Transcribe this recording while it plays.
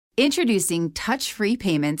Introducing touch-free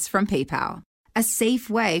payments from PayPal, a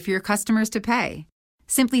safe way for your customers to pay.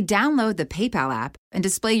 Simply download the PayPal app and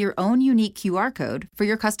display your own unique QR code for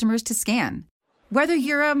your customers to scan. Whether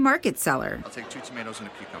you're a market seller, I'll take 2 tomatoes and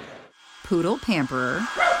a cucumber. poodle pamperer,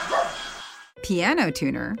 piano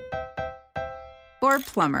tuner, or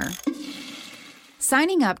plumber.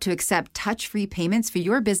 Signing up to accept touch-free payments for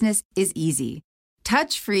your business is easy.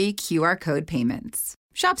 Touch-free QR code payments.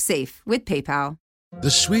 Shop safe with PayPal. The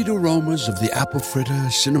sweet aromas of the apple fritter,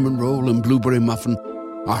 cinnamon roll, and blueberry muffin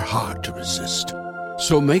are hard to resist.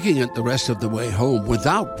 So making it the rest of the way home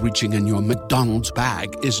without reaching in your McDonald's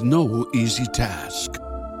bag is no easy task.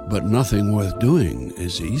 But nothing worth doing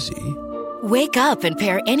is easy. Wake up and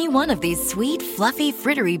pair any one of these sweet, fluffy,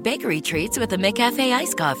 frittery bakery treats with a McCafe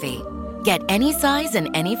iced coffee. Get any size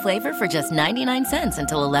and any flavor for just 99 cents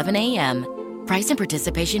until 11 a.m. Price and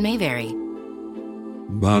participation may vary.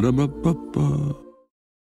 Ba-da-ba-ba-ba.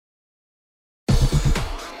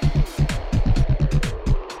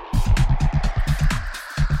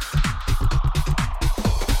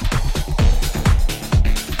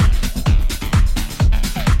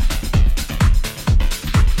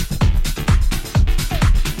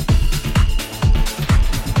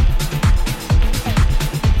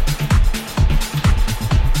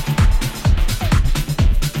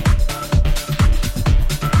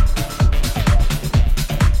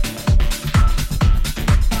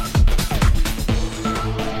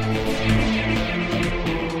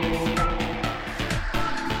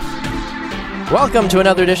 Welcome to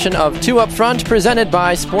another edition of Two Up Front, presented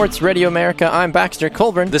by Sports Radio America. I'm Baxter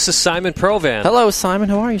Colburn. This is Simon Provan. Hello, Simon.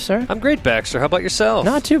 How are you, sir? I'm great, Baxter. How about yourself?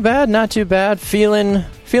 Not too bad, not too bad. Feeling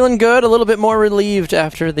good, a little bit more relieved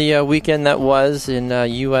after the weekend that was in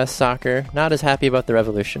U.S. soccer. Not as happy about the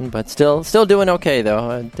Revolution, but still doing okay, though.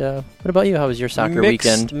 And, what about you? How was your soccer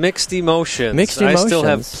weekend? Mixed emotions. I still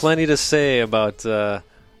have plenty to say about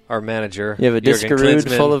our manager. You have a Discarood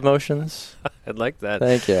full of motions? I'd like that.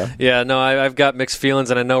 Thank you. Yeah, no, I've got mixed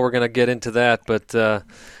feelings, and I know we're going to get into that, but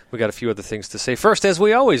we got a few other things to say. First, as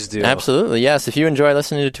we always do. Absolutely, yes. If you enjoy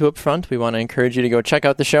listening to Two Up Front, we want to encourage you to go check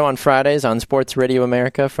out the show on Fridays on Sports Radio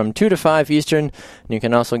America from 2 to 5 Eastern. And you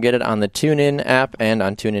can also get it on the TuneIn app and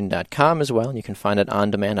on TuneIn.com as well. And you can find it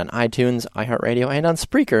on demand on iTunes, iHeartRadio, and on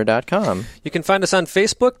Spreaker.com. You can find us on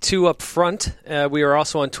Facebook, Two Up Front. We are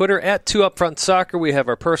also on Twitter, at Two Up Front Soccer. We have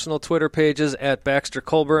our personal Twitter pages, at Baxter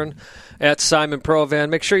Colburn, at Simon Provan.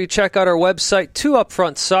 Make sure you check out our website,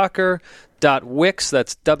 twoupfrontsoccer.wix.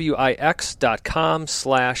 That's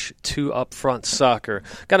wix.com/2upfrontsoccer.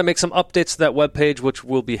 Got to make some updates to that webpage, which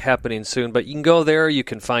will be happening soon. But you can go there. You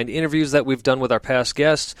can find interviews that we've done with our past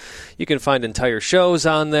guests. You can find entire shows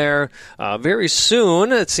on there. Very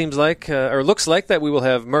soon, it seems like, or looks like, that we will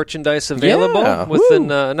have merchandise available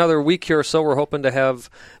within another week here or so. We're hoping to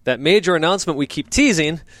have that major announcement we keep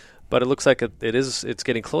teasing. But it looks like it's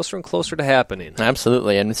getting closer and closer to happening.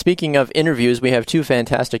 Absolutely. And speaking of interviews, we have two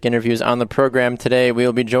fantastic interviews on the program today. We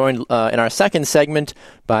will be joined in our second segment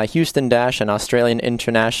by Houston Dash and Australian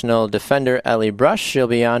international defender Ellie Brush. She'll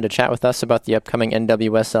be on to chat with us about the upcoming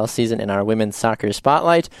NWSL season in our women's soccer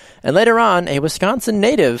spotlight. And later on, a Wisconsin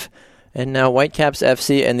native and now Whitecaps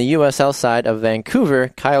FC and the USL side of Vancouver,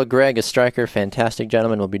 Kyle Gregg, a striker, fantastic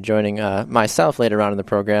gentleman, will be joining myself later on in the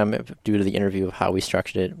program due to the interview of how we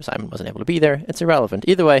structured it. Simon wasn't able to be there. It's irrelevant.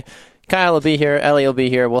 Either way, Kyle will be here. Ellie will be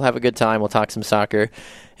here. We'll have a good time. We'll talk some soccer,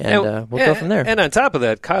 and we'll go from there. And on top of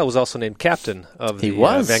that, Kyle was also named captain of the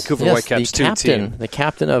Vancouver Whitecaps 2 team. The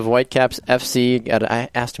captain of Whitecaps FC. I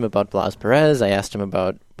asked him about Blas Perez. I asked him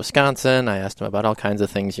about Wisconsin. I asked him about all kinds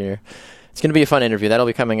of things here. It's going to be a fun interview. That'll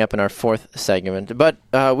be coming up in our fourth segment. But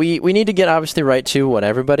we need to get obviously right to what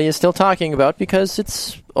everybody is still talking about, because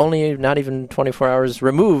it's only not even 24 hours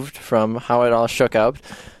removed from how it all shook out.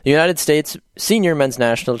 The United States senior men's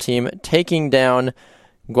national team taking down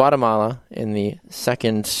Guatemala in the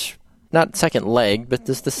not second leg, but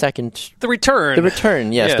this the second... The return. The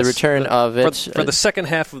return, yes. The return of it. For the second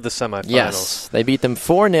half of the semifinals. Yes. They beat them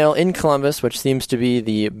 4-0 in Columbus, which seems to be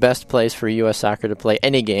the best place for U.S. soccer to play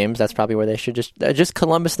any games. That's probably where they should just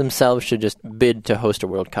Columbus themselves should just bid to host a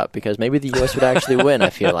World Cup, because maybe the U.S. would actually win, I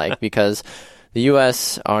feel like, because the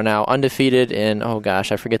U.S. are now undefeated in,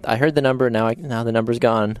 I heard the number, now the number's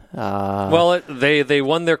gone. They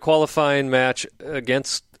won their qualifying match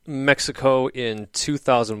against Mexico in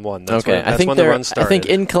 2001. That's when the run started. I think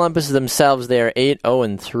in Columbus themselves, they are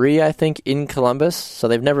 8-0-3, I think, in Columbus. So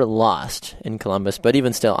they've never lost in Columbus. But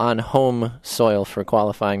even still, on home soil for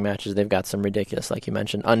qualifying matches, they've got some ridiculous, like you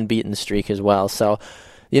mentioned, unbeaten streak as well. So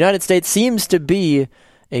the United States seems to be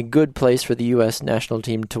a good place for the U.S. national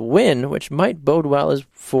team to win, which might bode well as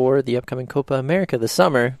for the upcoming Copa America this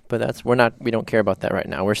summer. But we don't care about that right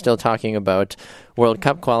now. We're still talking about World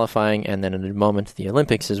Cup qualifying and then in a moment the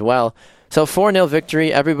Olympics as well. So 4-0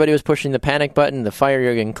 victory. Everybody was pushing the panic button. The Fire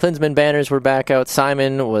Jurgen Klinsmann banners were back out.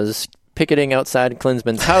 Simon was picketing outside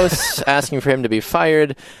Klinsmann's house, asking for him to be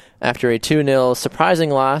fired after a 2-0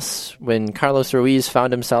 surprising loss when Carlos Ruiz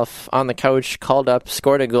found himself on the couch, called up,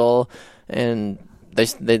 scored a goal, and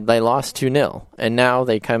they lost 2-0. And now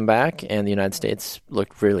they come back, and the United States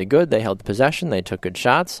looked really good. They held possession. They took good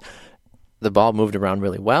shots. The ball moved around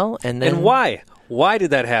really well. And why? Why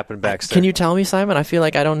did that happen, Baxter? Can you tell me, Simon? I feel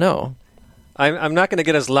like I don't know. I'm not going to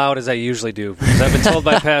get as loud as I usually do, because I've been told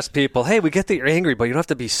by past people, hey, we get that you're angry, but you don't have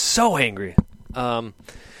to be so angry.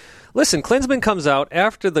 Listen, Klinsmann comes out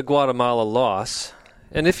after the Guatemala loss,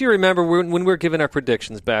 and if you remember when we were giving our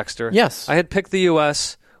predictions, Baxter, yes, I had picked the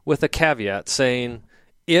U.S. with a caveat saying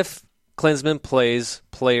if Klinsmann plays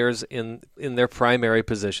players in their primary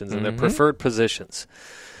positions, in their preferred positions.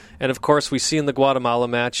 And, of course, we see in the Guatemala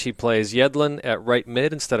match he plays Yedlin at right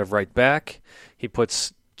mid instead of right back. He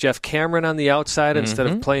puts Jeff Cameron on the outside instead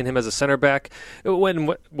of playing him as a center back.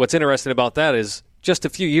 What's interesting about that is just a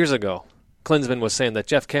few years ago, Klinsmann was saying that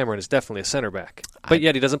Jeff Cameron is definitely a center back, but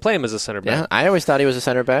yet he doesn't play him as a center back. Yeah, I always thought he was a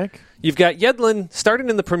center back. You've got Yedlin starting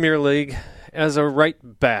in the Premier League as a right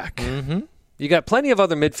back. Mm-hmm. You got plenty of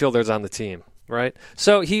other midfielders on the team, right?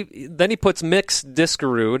 So he puts Mix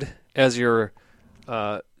Diskerud as your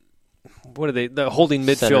the holding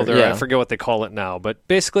midfielder. Center, yeah. I forget what they call it now, but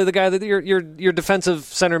basically the guy that your defensive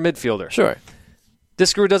center midfielder. Sure.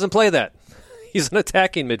 Diskerud doesn't play that. He's an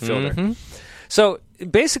attacking midfielder. Mm-hmm. So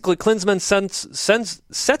basically, Klinsmann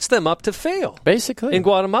sets them up to fail. Basically. In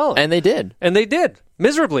Guatemala. And they did.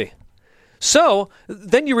 Miserably. So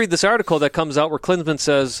then you read this article that comes out where Klinsmann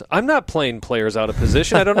says, I'm not playing players out of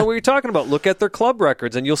position. I don't know what you're talking about. Look at their club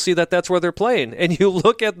records, and you'll see that that's where they're playing. And you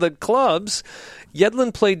look at the clubs,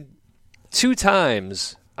 Yedlin played 2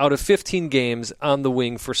 times out of 15 games on the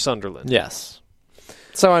wing for Sunderland. Yes.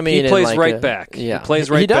 So, I mean, he plays right back. Yeah. He plays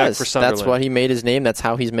right back for Sunderland. That's what he made his name. That's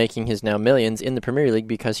how he's making his now millions in the Premier League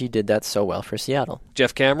because he did that so well for Seattle.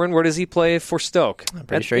 Jeff Cameron, where does he play for Stoke? I'm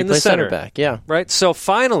pretty sure he plays center back, yeah. Right? So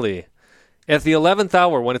finally, at the 11th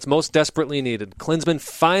hour, when it's most desperately needed, Klinsmann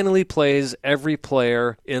finally plays every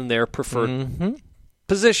player in their preferred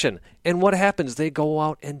position. And what happens? They go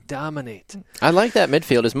out and dominate. I like that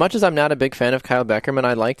midfield. As much as I'm not a big fan of Kyle Beckerman,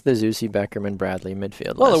 I like the Zusi, Beckerman, Bradley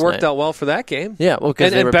midfield. Well, it worked out well for that game. Yeah, well,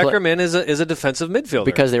 and Beckerman is a defensive midfielder.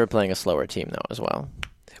 Because they were playing a slower team, though, as well.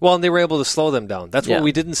 Well, and they were able to slow them down. That's what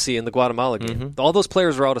we didn't see in the Guatemala game. All those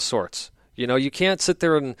players were out of sorts. You know, you can't sit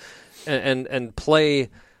there and play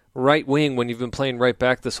right wing when you've been playing right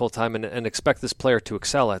back this whole time and expect this player to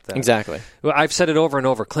excel at that. Exactly. I've said it over and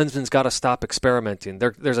over. Klinsmann's got to stop experimenting.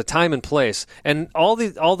 There's a time and place. And all the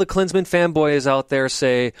Klinsmann fanboys out there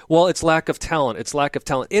say, well, it's lack of talent. It's lack of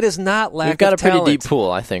talent. It is not lack of talent. We've got a pretty deep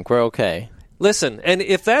pool, I think. We're okay. Listen, and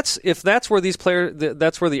if that's where these players,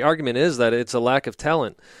 that's where the argument is that it's a lack of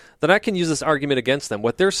talent, then I can use this argument against them.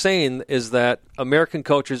 What they're saying is that American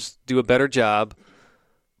coaches do a better job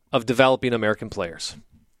of developing American players.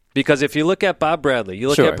 Because if you look at Bob Bradley, you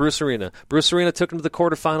look at Bruce Arena. Bruce Arena took him to the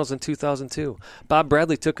quarterfinals in 2002. Bob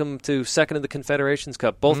Bradley took him to second in the Confederations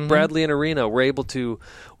Cup. Both Bradley and Arena were able to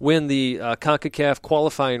win the CONCACAF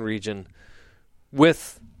qualifying region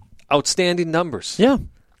with outstanding numbers. Yeah.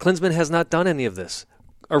 Klinsmann has not done any of this.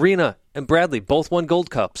 Arena and Bradley both won gold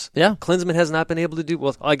cups. Yeah. Klinsmann has not been able to do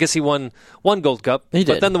well. I guess he won one gold cup. He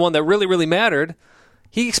did. But then the one that really, really mattered,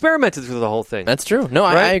 he experimented through the whole thing. That's true. No,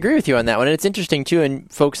 right? I agree with you on that one. And it's interesting, too.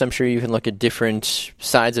 And, folks, I'm sure you can look at different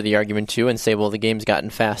sides of the argument, too, and say, well, the game's gotten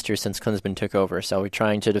faster since Klinsmann took over. So we're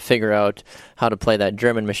trying to figure out how to play that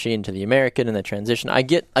German machine to the American and the transition. I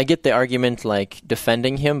get the argument, like,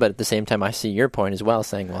 defending him, but at the same time, I see your point as well,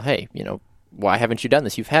 saying, well, hey, you know, why haven't you done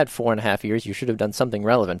this? You've had 4.5 years. You should have done something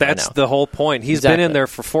relevant by now. That's the whole point. He's been in there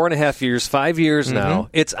for 4.5 years, 5 years now.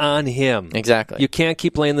 It's on him. Exactly. You can't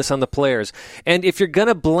keep laying this on the players. And if you're going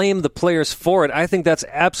to blame the players for it, I think that's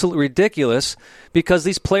absolutely ridiculous because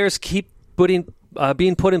these players keep being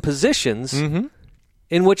put in positions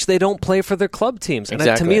in which they don't play for their club teams. And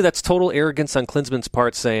to me, that's total arrogance on Klinsmann's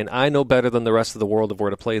part, saying, I know better than the rest of the world of where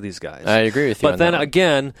to play these guys. I agree with you But then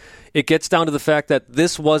again, it gets down to the fact that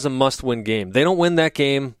this was a must-win game. They don't win that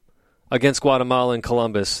game against Guatemala and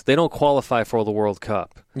Columbus. They don't qualify for the World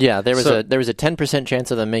Cup. Yeah, there was a 10%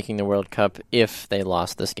 chance of them making the World Cup if they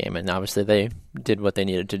lost this game, and obviously they did what they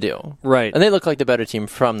needed to do. Right. And they looked like the better team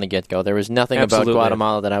from the get-go. There was nothing about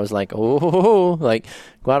Guatemala that I was like, oh, like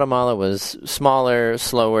Guatemala was smaller,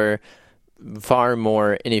 slower, far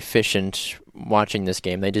more inefficient watching this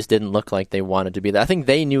game. They just didn't look like they wanted to be there. I think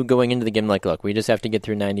they knew going into the game, like, look, we just have to get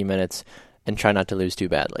through 90 minutes and try not to lose too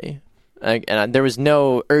badly. And there was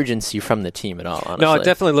no urgency from the team at all, honestly. No, it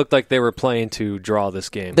definitely looked like they were playing to draw this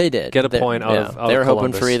game. They did. Get a point out of They were Columbus.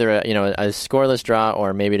 hoping for either a scoreless draw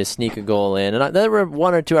or maybe to sneak a goal in. And there were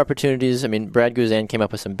one or two opportunities. I mean, Brad Guzan came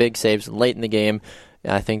up with some big saves late in the game.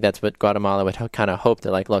 I think that's what Guatemala would kind of hope.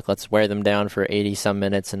 They're like, look, let's wear them down for 80-some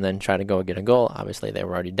minutes and then try to go get a goal. Obviously, they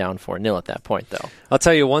were already down 4-0 at that point, though. I'll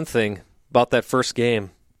tell you one thing about that first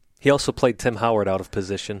game. He also played Tim Howard out of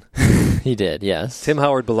position. He did, yes. Tim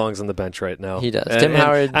Howard belongs on the bench right now. He does.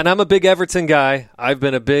 And I'm a big Everton guy. I've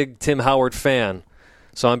been a big Tim Howard fan.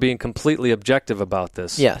 So I'm being completely objective about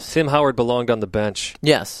this. Yes. Tim Howard belonged on the bench.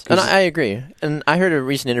 Yes, and I agree. And I heard a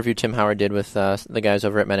recent interview Tim Howard did with the guys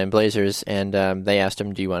over at Men in Blazers, and they asked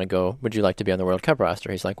him, do you want to go, would you like to be on the World Cup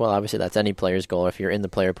roster? He's like, well, obviously that's any player's goal. If you're in the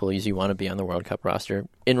player pool, you want to be on the World Cup roster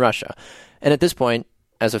in Russia. And at this point,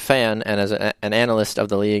 as a fan and as an analyst of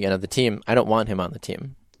the league and of the team, I don't want him on the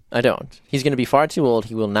team. I don't. He's going to be far too old.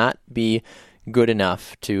 He will not be good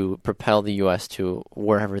enough to propel the U.S. to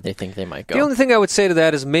wherever they think they might go. The only thing I would say to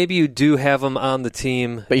that is maybe you do have him on the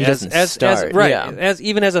team, but he doesn't start.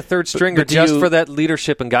 Even as a third stringer, just for that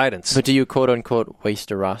leadership and guidance. But do you quote unquote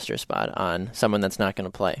waste a roster spot on someone that's not going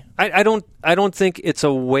to play? I don't think it's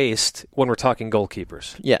a waste when we're talking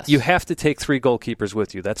goalkeepers. Yes, you have to take 3 goalkeepers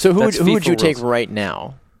with you. So who would you take right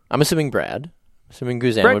now? I'm assuming Brad. Assuming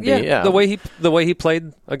Guzan would be, the way he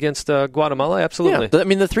played against Guatemala, absolutely. Yeah, I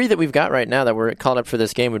mean, the 3 that we've got right now that were called up for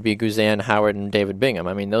this game would be Guzan, Howard, and David Bingham.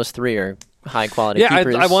 I mean, those 3 are high-quality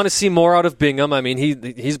keepers. I want to see more out of Bingham. I mean,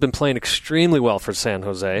 he's been playing extremely well for San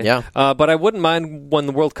Jose. Yeah. But I wouldn't mind when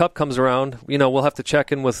the World Cup comes around. We'll have to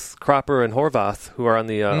check in with Cropper and Horvath, who are on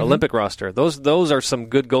the Olympic roster. Those are some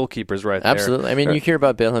good goalkeepers right there. Absolutely. I mean, you hear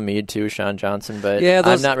about Bill Hamid, too, Sean Johnson, but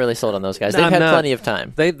I'm not really sold on those guys. They've had plenty of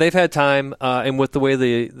time. They've had time, and with the way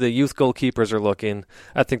the youth goalkeepers are looking,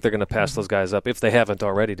 I think they're going to pass those guys up, if they haven't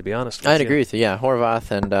already, to be honest with you. I'd agree with you, yeah. Horvath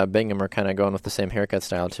and Bingham are kind of going with the same haircut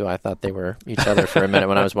style, too. I thought they were each other for a minute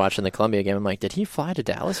when I was watching the Columbia game. I'm like, did he fly to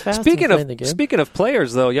Dallas fast? Speaking of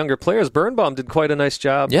players, though, younger players, Birnbaum did quite a nice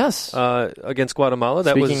job. Yes, against Guatemala.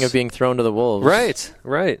 Speaking of being thrown to the wolves,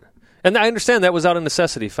 right. And I understand that was out of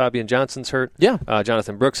necessity. Fabian Johnson's hurt. Yeah,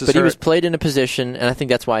 Jonathan Brooks is hurt. But he was hurt. played in a position, and I think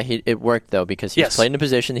that's why it worked though, because he's played in a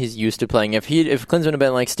position he's used to playing. If Klinsmann had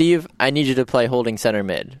been like, Steve, I need you to play holding center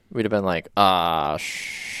mid, we'd have been like,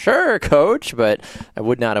 sure, coach, but it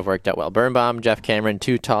would not have worked out well. Birnbaum, Jeff Cameron,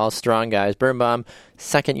 2 tall, strong guys. Birnbaum,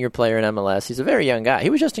 second-year player in MLS. He's a very young guy. He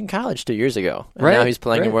was just in college 2 years ago. And now he's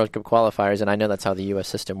playing in World Cup qualifiers, and I know that's how the U.S.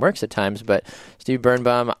 system works at times, but Steve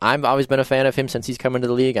Birnbaum, I've always been a fan of him since he's come into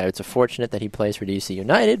the league. It's fortunate that he plays for DC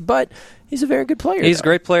United, but he's a very good player. He's a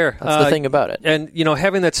great player. That's the thing about it. And,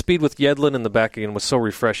 having that speed with Yedlin in the back again was so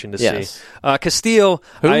refreshing to see. Castillo,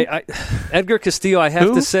 Edgar Castillo, I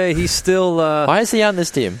have to say, he's still... Why is he on this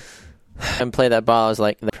team? And play that ball as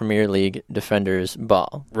like the Premier League defender's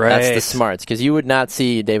ball. Right. That's the smarts, because you would not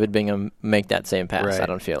see David Bingham make that same pass, I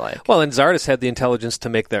don't feel like. Well, and Zardes had the intelligence to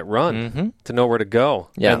make that run, to know where to go.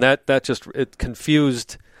 Yeah. And that just, it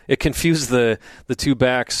confused the 2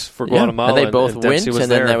 backs for Guatemala. And they both went, and then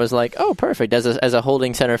there that was like, oh, perfect. As a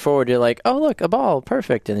holding center forward, you're like, oh, look, a ball,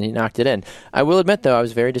 perfect. And then he knocked it in. I will admit, though, I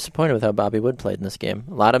was very disappointed with how Bobby Wood played in this game.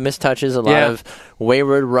 A lot of missed touches, a lot of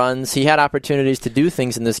wayward runs. He had opportunities to do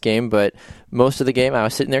things in this game, but most of the game I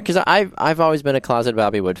was sitting there, because I've always been a closet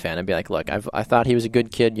Bobby Wood fan. I'd be like, look, I thought he was a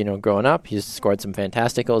good kid, growing up. He's scored some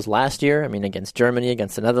fantastic goals last year. I mean, against Germany,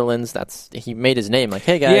 against the Netherlands, he made his name. Like,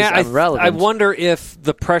 hey, guys, I'm relevant. I wonder if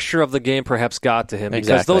the pressure of the game perhaps got to him,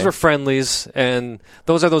 because those are friendlies, and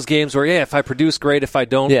those are those games where, if I produce, great. If I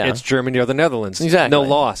don't, it's Germany or the Netherlands. Exactly. No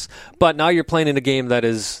loss. But now you're playing in a game that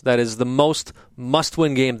is the most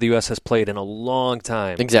must-win game the U.S. has played in a long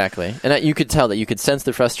time. Exactly. And you could tell that you could sense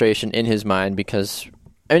the frustration in his mind, because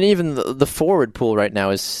even the forward pool right now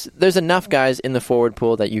there's enough guys in the forward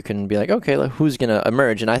pool that you can be like, okay, who's going to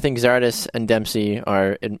emerge? And I think Zardes and Dempsey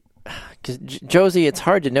are... Because Josie, it's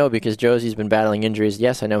hard to know, because Josie's been battling injuries.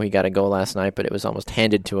 Yes, I know he got a goal last night, but it was almost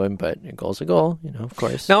handed to him. But a goal's a goal, of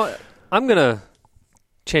course. Now, I'm going to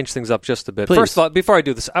change things up just a bit. Please. First of all, before I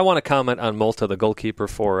do this, I want to comment on Molta, the goalkeeper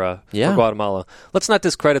for Guatemala. Let's not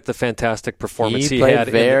discredit the fantastic performance he had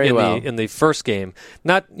in the first game.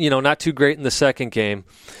 Not too great in the second game,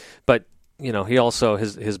 but he also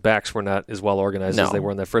his backs were not as well organized as they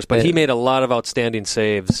were in that first. But he made a lot of outstanding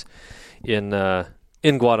saves in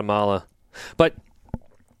Guatemala. But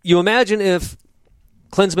you imagine if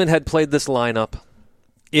Klinsmann had played this lineup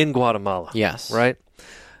in Guatemala. Yes. Right?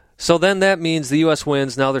 So then that means the U.S.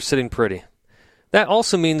 wins. Now they're sitting pretty. That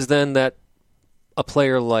also means then that a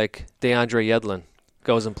player like DeAndre Yedlin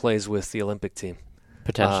goes and plays with the Olympic team.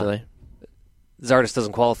 Potentially. Zardes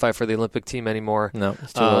doesn't qualify for the Olympic team anymore. No,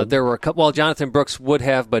 it's too old. There were a couple. Well, Jonathan Brooks would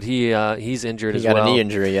have, but he's injured as well. He got a knee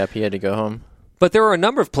injury. Yep, he had to go home. But there were a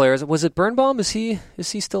number of players. Was it Birnbaum? Is he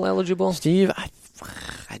still eligible? Steve,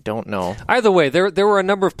 I don't know. Either way, there were a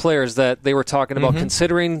number of players that they were talking about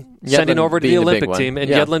considering sending over to the Olympic team, and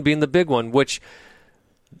Yedlin being the big one, which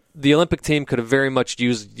the Olympic team could have very much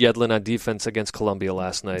used Yedlin on defense against Colombia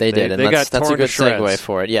last night. They did, and that's a good segue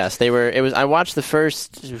for it. Yes, they were. I watched the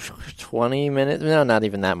first 20 minutes. No, not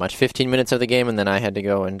even that much. 15 minutes of the game, and then I had to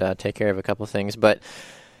go and take care of a couple things. But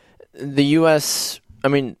the U.S. I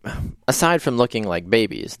mean, aside from looking like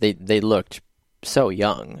babies, they looked so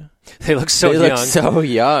young. They look so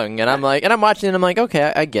young, and I'm watching it, and I'm like,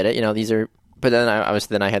 okay, I get it. You know, these are. But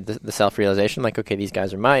then I had the self-realization, like, okay, these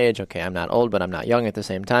guys are my age. Okay, I'm not old, but I'm not young at the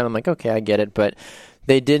same time. I'm like, okay, I get it. But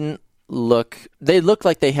they looked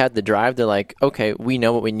like they had the drive. They're like, okay, we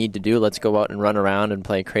know what we need to do. Let's go out and run around and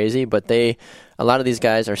play crazy. But a lot of these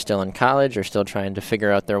guys are still in college, are still trying to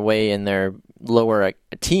figure out their way in their lower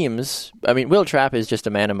teams. I mean, Will Trapp is just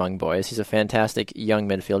a man among boys. He's a fantastic young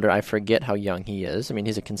midfielder. I forget how young he is. I mean,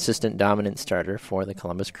 he's a consistent, dominant starter for the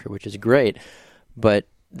Columbus Crew, which is great. But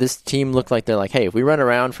this team looked like they're like, hey, if we run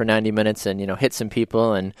around for 90 minutes and, hit some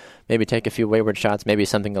people and maybe take a few wayward shots, maybe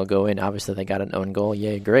something will go in. Obviously, they got an own goal.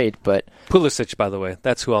 Yay, great. But Pulisic, by the way,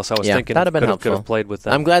 that's who else I was thinking that'd have been helpful. Could have played with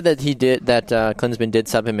them. I'm glad that Klinsmann did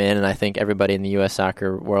sub him in, and I think everybody in the U.S.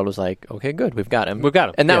 soccer world was like, okay, good, we've got him.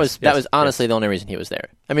 And that was honestly the only reason he was there.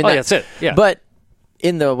 I mean, that's it. Yeah. But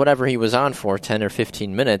in the whatever he was on for, 10 or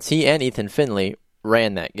 15 minutes, he and Ethan Finlay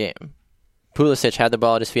ran that game. Pulisic had the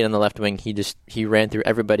ball at his feet on the left wing. He ran through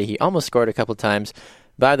everybody. He almost scored a couple times.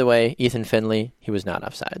 By the way, Ethan Finlay, he was not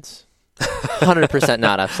offsides. 100%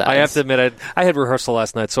 not offsides. I have to admit, I had rehearsal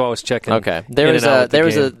last night, so I was checking. Okay, there was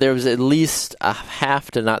at least a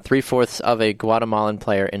half to not 3/4 of a Guatemalan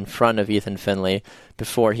player in front of Ethan Finlay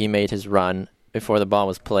before he made his run. Before the ball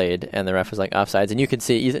was played, and the ref was like, offsides. And you could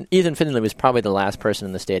see Ethan Finlay was probably the last person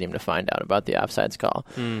in the stadium to find out about the offsides call.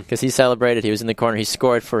 Because he celebrated, he was in the corner, he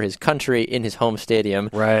scored for his country in his home stadium.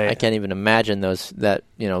 Right. I can't even imagine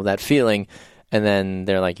that feeling. And then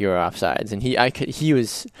they're like, you're offsides. And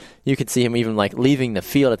you could see him even like leaving the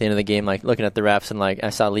field at the end of the game, like looking at the refs, and like I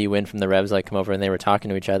saw Lee Win from the Revs like come over and they were talking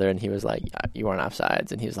to each other, and he was like, you weren't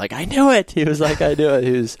offsides. And he was like, I knew it. He was like, I knew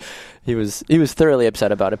it. He was thoroughly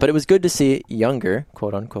upset about it. But it was good to see younger,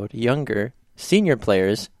 quote unquote, younger senior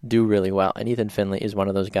players do really well. And Ethan Finlay is one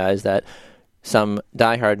of those guys that some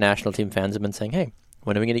diehard national team fans have been saying, hey,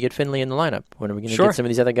 when are we going to get Finlay in the lineup? When are we going to get some of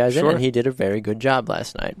these other guys in? And he did a very good job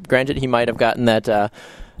last night. Granted, he might have gotten that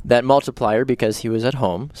multiplier because he was at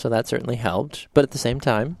home, so that certainly helped. But at the same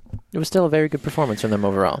time, it was still a very good performance from them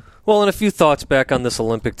overall. Well, and a few thoughts back on this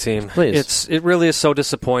Olympic team. Please. It really is so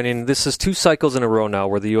disappointing. This is 2 cycles in a row now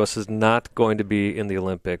where the U.S. is not going to be in the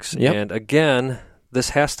Olympics. Yep. And again, this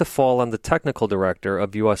has to fall on the technical director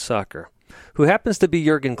of U.S. Soccer, who happens to be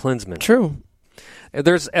Jurgen Klinsmann. True.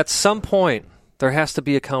 At some point, there has to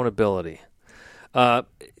be accountability. Now,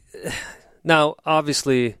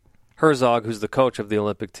 obviously, Herzog, who's the coach of the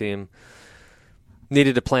Olympic team,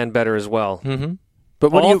 needed to plan better as well. Mm-hmm.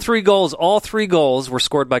 But all three goals were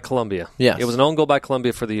scored by Colombia. Yes. It was an own goal by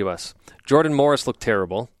Colombia for the U.S. Jordan Morris looked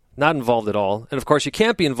terrible, not involved at all. And, of course, you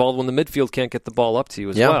can't be involved when the midfield can't get the ball up to you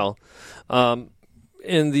as well.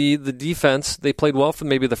 In the defense, they played well for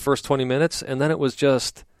maybe the first 20 minutes, and then it was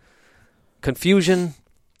just confusion.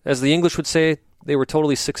 As the English would say, they were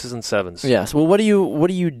totally 6s and 7s. Yes. Well, what do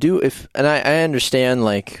you do if? And I understand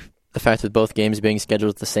like the fact that both games being scheduled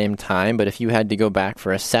at the same time, but if you had to go back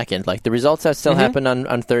for a second, like the results that still happened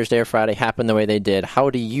on Thursday or Friday happened the way they did. How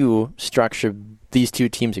do you structure these two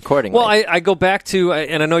teams accordingly? Well, I go back to,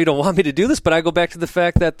 and I know you don't want me to do this, but I go back to the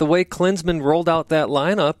fact that the way Klinsmann rolled out that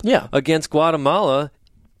lineup against Guatemala,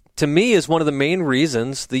 to me, is one of the main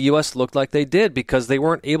reasons the U.S. looked like they did, because they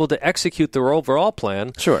weren't able to execute their overall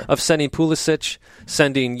plan of sending Pulisic,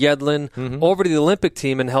 sending Yedlin over to the Olympic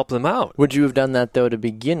team and help them out. Would you have done that, though, to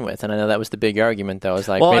begin with? And I know that was the big argument, though. It was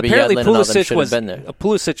like, well, maybe apparently Yedlin and all them should have been there.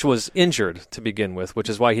 Pulisic was injured to begin with, which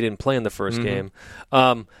is why he didn't play in the first game.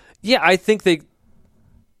 I think they...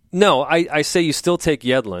 No, I say you still take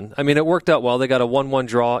Yedlin. I mean, it worked out well. They got a 1-1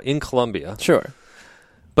 draw in Colombia. Sure.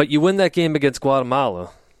 But you win that game against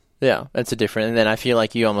Guatemala. Yeah, that's a different. And then I feel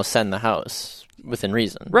like you almost send the house within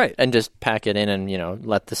reason, right? And just pack it in, and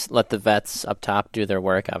let the vets up top do their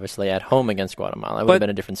work. Obviously, at home against Guatemala, it would have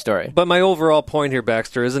been a different story. But my overall point here,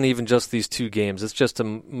 Baxter, isn't even just these 2 games. It's just a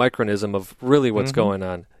micronism of really what's going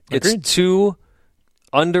on. Agreed. It's 2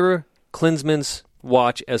 under Klinsman's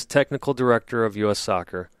watch as technical director of U.S.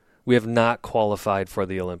 Soccer, we have not qualified for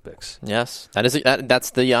the Olympics. Yes,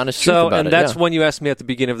 that's the honest truth about it. And that's when you asked me at the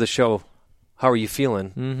beginning of the show, how are you feeling?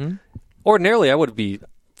 Mm-hmm. Ordinarily, I would be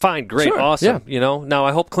fine, great, sure, awesome. yeah. Now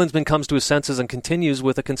I hope Klinsman comes to his senses and continues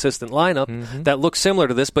with a consistent lineup that looks similar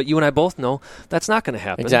to this, but you and I both know that's not going to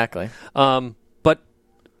happen. Exactly. But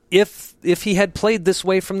if he had played this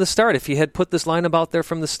way from the start, if he had put this lineup out there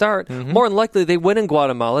from the start, more than likely they win in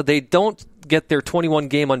Guatemala. They don't get their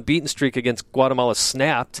 21-game unbeaten streak against Guatemala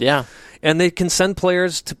snapped. Yeah. And they can send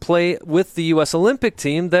players to play with the U.S. Olympic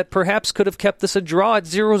team that perhaps could have kept this a draw at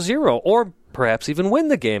 0-0 or perhaps even win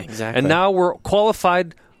the game. Exactly. And now we're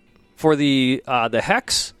qualified for the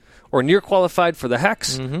Hex, or near qualified for the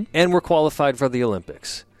Hex, and we're qualified for the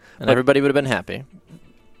Olympics. And everybody would have been happy.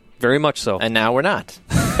 Very much so. And now we're not.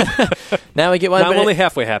 Now we get one. Now I'm only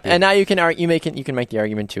halfway happy. And now you can make the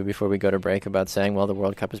argument too before we go to break about saying, well, the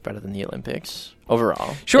World Cup is better than the Olympics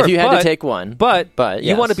overall. Sure, if you had to take one, but yes.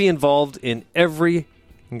 You want to be involved in every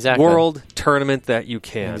world tournament that you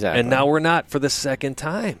can. Exactly. And now we're not for the second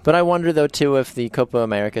time. But I wonder though too if the Copa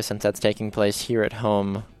America, since that's taking place here at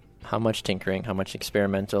home, how much tinkering, how much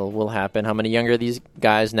experimental will happen, how many younger these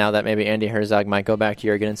guys, now that maybe Andy Herzog might go back to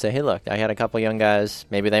Jurgen and say, hey, look, I had a couple young guys,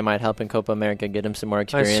 maybe they might help in Copa America, get them some more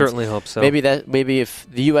experience. I certainly hope so. Maybe if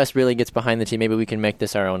the U.S. really gets behind the team, maybe we can make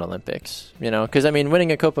this our own Olympics. Because,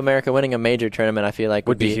 winning a Copa America, winning a major tournament, I feel like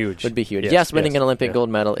would be huge. Would be huge. Yes, winning an Olympic gold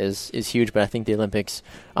medal is huge, but I think the Olympics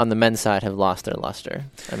on the men's side have lost their luster.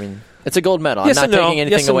 It's a gold medal. Yes, I'm not taking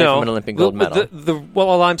anything away from an Olympic gold medal.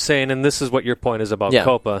 All I'm saying, and this is what your point is about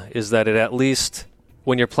Copa, is that it at least,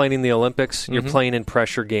 when you're playing in the Olympics, you're playing in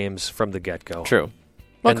pressure games from the get-go. True.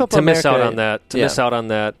 Well, and to miss out on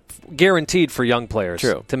that, guaranteed for young players,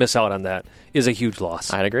 to miss out on that is a huge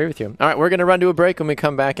loss. I'd agree with you. All right, we're going to run to a break. When we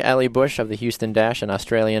come back, Allie Bush of the Houston Dash and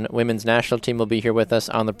Australian women's national team will be here with us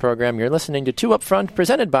on the program. You're listening to Two Up Front,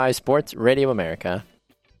 presented by Sports Radio America.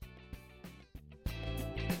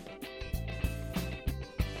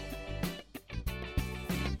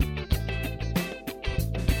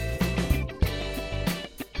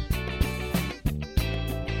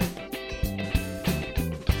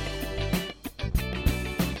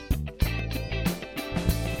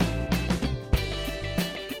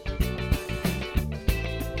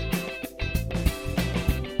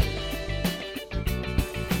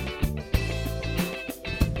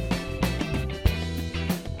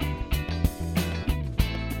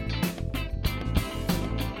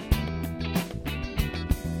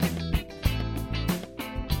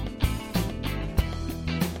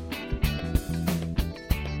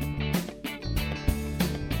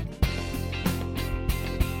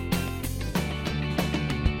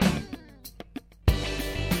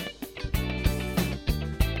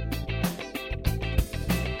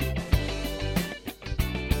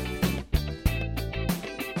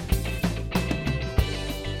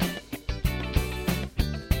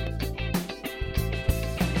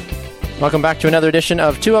 Welcome back to another edition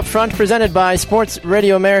of Two Up Front, presented by Sports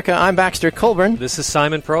Radio America. I'm Baxter Colburn. This is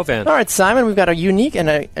Simon Provan. All right, Simon, we've got a unique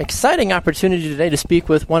and exciting opportunity today to speak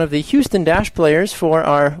with one of the Houston Dash players for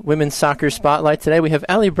our women's soccer spotlight today. We have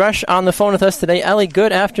Ellie Brush on the phone with us today. Ellie,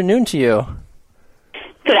 good afternoon to you.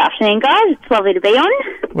 Good afternoon, guys. It's lovely to be on.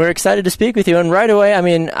 We're excited to speak with you. And right away,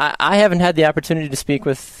 I haven't had the opportunity to speak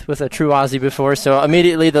with a true Aussie before, so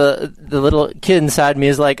immediately the little kid inside me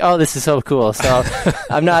is like, oh, this is so cool. So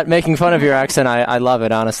I'm not making fun of your accent. I love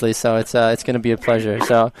it, honestly, so it's going to be a pleasure.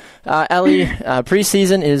 So, Ellie,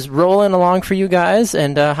 preseason is rolling along for you guys,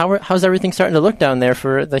 and how's everything starting to look down there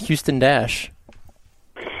for the Houston Dash?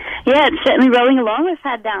 Yeah, it's certainly rolling along. We've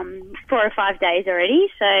had 4 or 5 days already,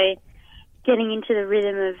 so getting into the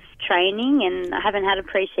rhythm of training, and I haven't had a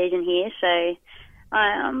pre-season here, so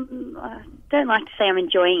I don't like to say I'm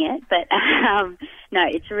enjoying it, but no,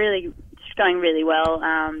 it's going really well.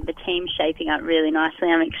 The team's shaping up really nicely.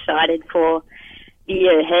 I'm excited for the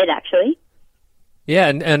year ahead, actually. Yeah,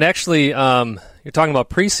 and actually, you're talking about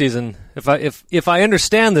preseason. If I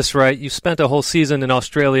understand this right, you spent a whole season in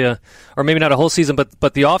Australia, or maybe not a whole season,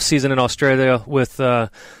 but the off season in Australia with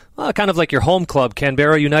kind of like your home club,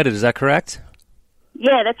 Canberra United. Is that correct?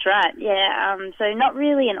 Yeah, that's right. Yeah, so not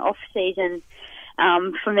really an off season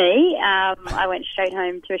for me. I went straight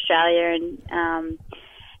home to Australia and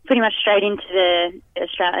pretty much straight into the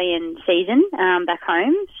Australian season back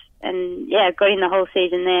home. And yeah, got in the whole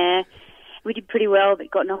season there. We did pretty well, but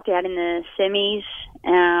got knocked out in the semis.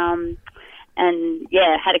 And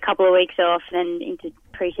yeah, had a couple of weeks off, then into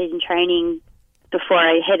pre-season training before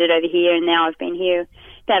I headed over here. And now I've been here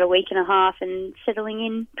about a week and a half and settling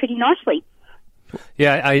in pretty nicely.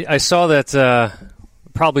 Yeah, I saw that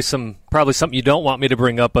probably something you don't want me to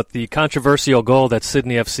bring up, but the controversial goal that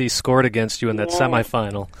Sydney FC scored against you in that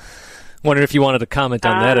semifinal. Wondering if you wanted to comment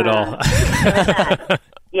on that at all.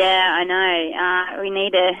 Yeah, I know. We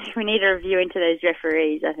need a review into those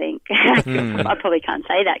referees, I think. I probably can't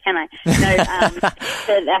say that, can I? No,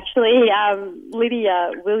 but actually,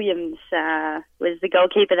 Lydia Williams was the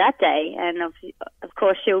goalkeeper that day, and of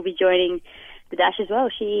course she'll be joining the Dash as well.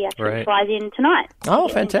 She actually flies in tonight. Oh,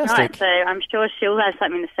 fantastic. Tonight, so I'm sure she'll have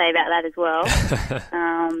something to say about that as well.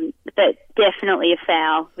 But definitely a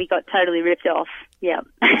foul. We got totally ripped off. Yeah.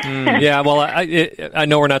 Yeah, well, I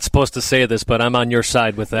know we're not supposed to say this, but I'm on your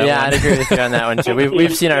side with that one. Yeah, I'd agree with you on that one, too.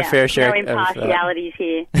 We've seen our fair share no impartialities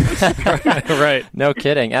here. Right. No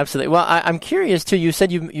kidding. Absolutely. Well, I'm curious, too. You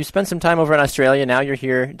said you spent some time over in Australia. Now you're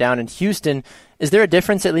here down in Houston. Is there a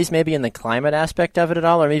difference, at least maybe in the climate aspect of it at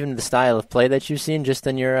all, or even the style of play that you've seen just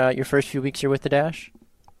in your first few weeks here with the Dash?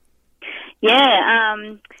 Yeah,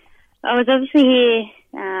 I was obviously here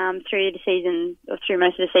through the season, or through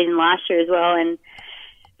most of the season last year as well, and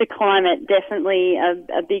the climate definitely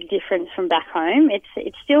a big difference from back home.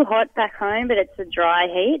 It's still hot back home, but it's a dry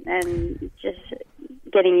heat, and just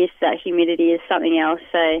getting used to that humidity is something else.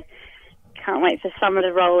 So can't wait for summer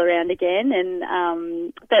to roll around again,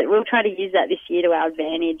 and but we'll try to use that this year to our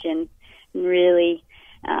advantage and really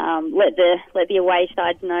let the away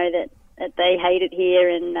sides know that they hate it here,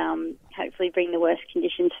 and hopefully bring the worst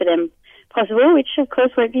conditions for them possible, which of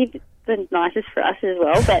course won't be the nicest for us as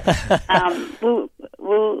well, but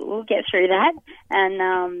we'll get through that. And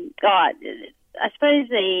I suppose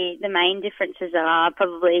the main differences are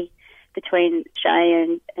probably between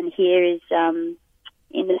Australia and here is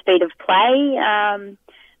in the speed of play.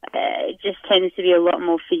 It just tends to be a lot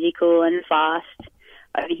more physical and fast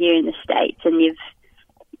over here in the States, and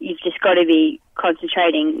you've just got to be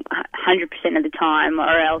concentrating 100% of the time,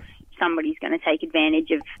 or else somebody's going to take advantage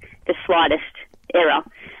of the slightest error.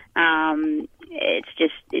 It's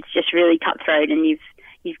just really cutthroat, and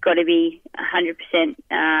you've got to be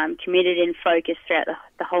 100% committed and focused throughout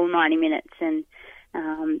the whole 90 minutes. And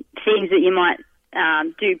things that you might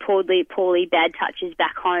do poorly, bad touches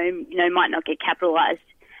back home, might not get capitalised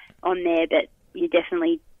on there, but you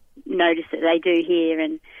definitely notice that they do here,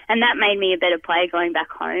 and that made me a better player going back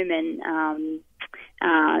home, and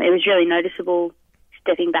it was really noticeable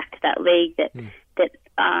stepping back to that league that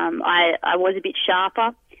I was a bit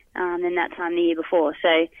sharper than that time the year before.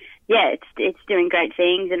 So yeah, it's doing great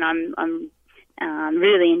things, and I'm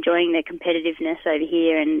really enjoying the competitiveness over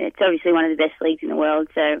here, and it's obviously one of the best leagues in the world.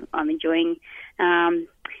 So I'm enjoying the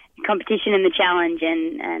competition and the challenge,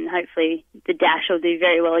 and hopefully the Dash will do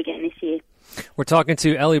very well again this year. We're talking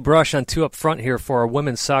to Ellie Brush on Two Up Front here for our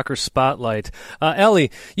Women's Soccer Spotlight. Ellie,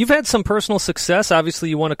 you've had some personal success. Obviously,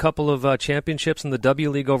 you won a couple of championships in the W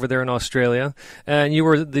League over there in Australia, and you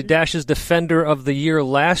were the Dash's Defender of the Year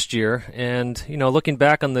last year. And, looking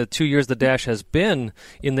back on the 2 years the Dash has been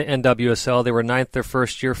in the NWSL, they were 9th their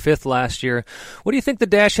first year, 5th last year. What do you think the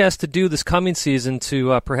Dash has to do this coming season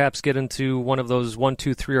to perhaps get into one of those 1,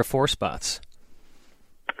 2, 3, or 4 spots?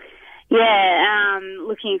 Yeah,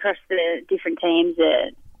 looking across the different teams,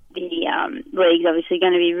 the league's obviously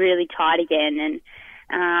going to be really tight again, and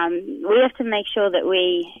we have to make sure that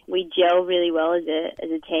we gel really well as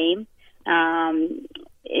a team.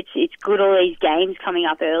 It's good all these games coming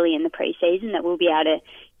up early in the pre-season that we'll be able to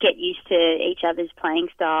get used to each other's playing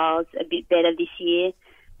styles a bit better this year,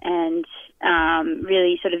 and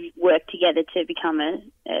really sort of work together to become a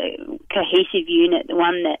cohesive unit, the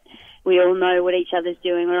one that we all know what each other's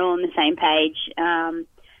doing. We're all on the same page.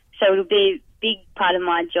 So it'll be a big part of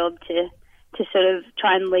my job to sort of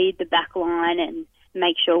try and lead the back line and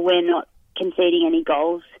make sure we're not conceding any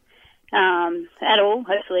goals at all,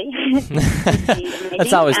 hopefully.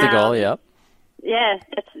 That's always the goal, yeah. Yeah,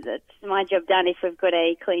 that's my job done if we've got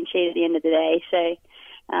a clean sheet at the end of the day. So,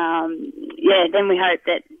 then we hope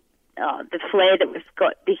that the flair that we've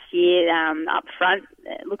got this year up front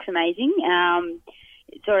looks amazing.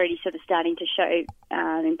 It's already sort of starting to show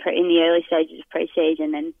in the early stages of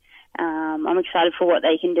pre-season, and I'm excited for what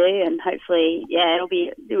they can do, and hopefully, it'll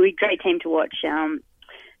be a great team to watch.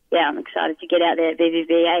 I'm excited to get out there at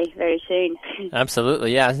BBVA very soon.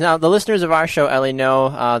 Absolutely, yeah. Now, the listeners of our show, Ellie, know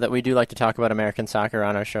that we do like to talk about American soccer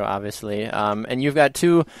on our show, obviously. And you've got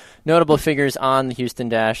two notable figures on the Houston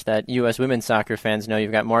Dash that U.S. women's soccer fans know.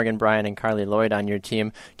 You've got Morgan Bryant and Carly Lloyd on your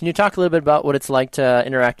team. Can you talk a little bit about what it's like to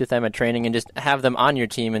interact with them at training and just have them on your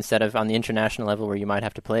team instead of on the international level where you might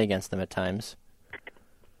have to play against them at times?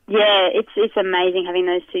 Yeah, it's amazing having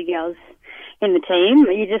those two girls in the team.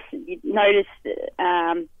 You notice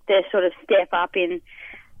their sort of step up in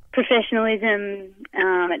professionalism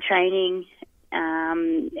at training,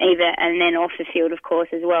 and then off the field, of course,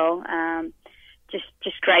 as well.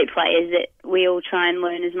 Just great players that we all try and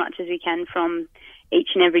learn as much as we can from each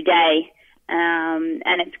and every day.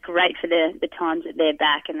 And it's great for the times that they're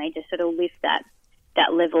back and they just sort of lift that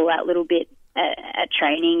level that little bit at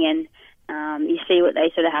training, and you see what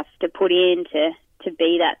they sort of have to put in to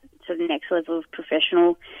be that sort of next level of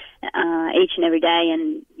professional each and every day.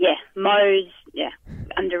 And Mo's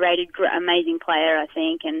underrated, amazing player, I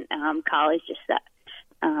think, and Carl is just that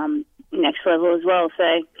next level as well.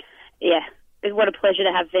 So what a pleasure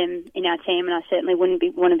to have them in our team, and I certainly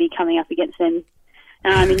wouldn't want to be coming up against them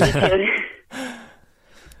in midfield.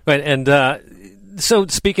 Right, and so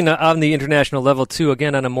speaking on the international level too,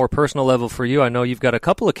 again on a more personal level for you, I know you've got a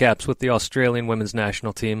couple of caps with the Australian women's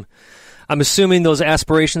national team. I'm assuming those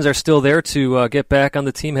aspirations are still there to get back on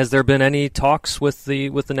the team. Has there been any talks with the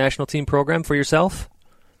national team program for yourself?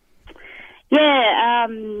 Yeah,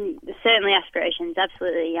 certainly aspirations,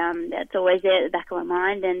 absolutely. That's always there at the back of my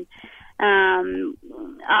mind. And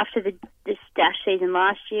after this dash season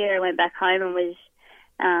last year, I went back home and was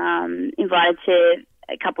invited to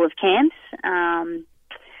a couple of camps.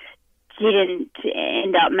 Didn't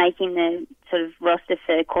end up making the sort of roster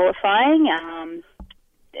for qualifying.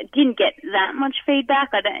 Didn't get that much feedback.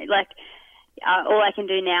 I don't all I can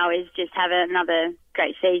do now is just have another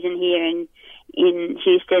great season here in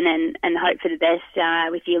Houston and hope for the best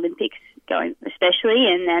with the Olympics going, especially,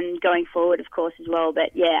 and then going forward, of course, as well.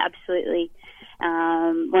 But absolutely,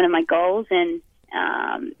 one of my goals, and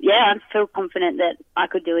I feel confident that I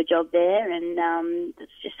could do a job there, and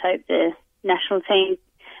let's just hope the national team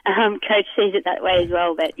coach sees it that way as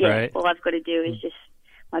well. But right. All I've got to do is just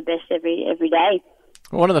my best every day.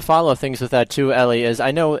 One of the follow-up things with that too, Ellie, is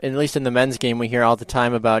I know at least in the men's game we hear all the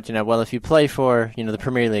time about, if you play for, the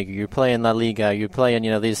Premier League, you play in La Liga, you play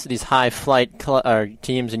in, these high-flight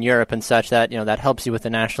teams in Europe and such that, that helps you with the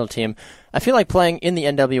national team. I feel like playing in the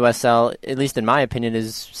NWSL, at least in my opinion,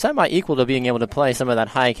 is semi-equal to being able to play some of that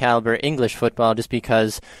high-caliber English football just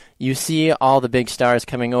because you see all the big stars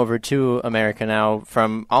coming over to America now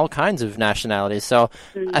from all kinds of nationalities. So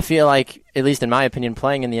I feel like, at least in my opinion,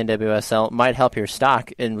 playing in the NWSL might help your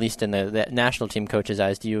stock, at least in the national team coach's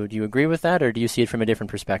eyes. Do you agree with that, or do you see it from a different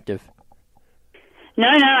perspective? No,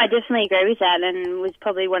 I definitely agree with that, and was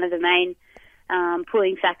probably one of the main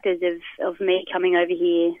pulling factors of me coming over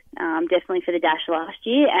here, definitely for the dash last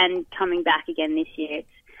year and coming back again this year. It's,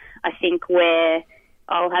 I think, where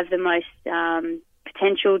I'll have the most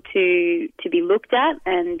potential to be looked at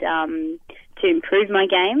and to improve my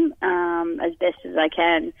game as best as I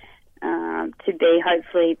can, to be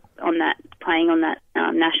hopefully playing on that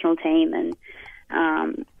national team. And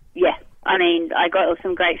I got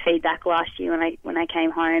some great feedback last year when I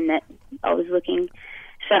came home that I was looking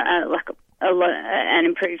like an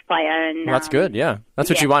improved player. And well, that's good. Yeah, that's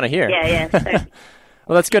what you want to hear. Yeah. So,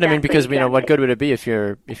 well, that's good. Exactly, I mean, because what good would it be if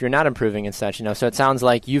you're not improving and such? So it sounds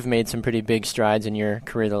like you've made some pretty big strides in your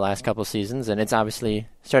career the last couple of seasons, and it's obviously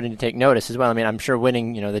starting to take notice as well. I mean, I'm sure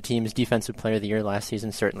winning the team's Defensive Player of the Year last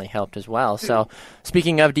season certainly helped as well. So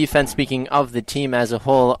speaking of defense, speaking of the team as a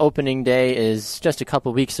whole, opening day is just a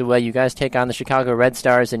couple weeks away. You guys take on the Chicago Red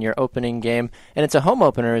Stars in your opening game, and it's a home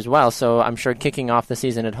opener as well. So I'm sure kicking off the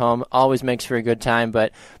season at home always makes for a good time.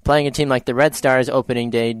 But playing a team like the Red Stars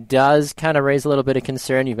opening day does kind of raise a little bit of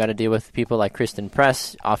concern. You've got to deal with people like Kristen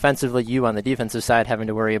Press offensively, you on the defensive side having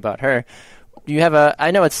to worry about her. Do you have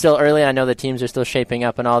I know it's still early, I know the teams are still shaping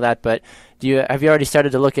up and all that, but have you already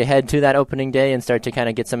started to look ahead to that opening day and start to kind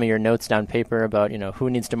of get some of your notes down paper about, who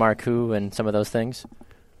needs to mark who and some of those things?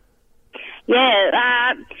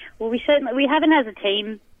 Yeah, well, we haven't as a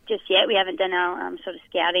team just yet. We haven't done our sort of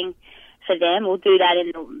scouting for them. We'll do that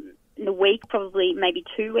in the week, probably maybe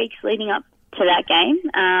 2 weeks leading up to that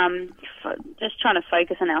game. Just trying to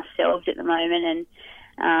focus on ourselves at the moment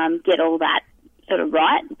and get all that sort of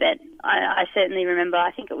right. But I certainly remember,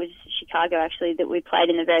 I think it was Chicago actually, that we played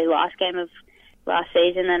in the very last game of last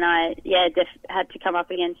season, and I had to come up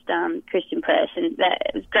against Kristen Press, and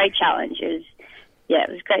it was a great challenge. It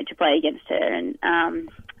was great to play against her, and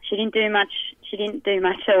she didn't do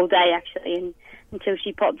much all day actually, until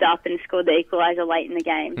she popped up and scored the equaliser late in the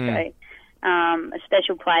game. So a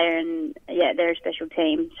special player, and they're a special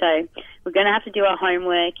team. So we're going to have to do our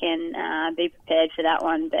homework and be prepared for that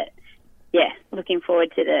one. But looking forward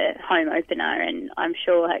to the home opener, and I'm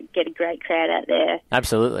sure I'll get a great crowd out there.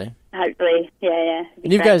 Absolutely. Hopefully, yeah.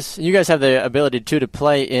 And you guys have the ability to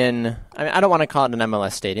play in. I mean, I don't want to call it an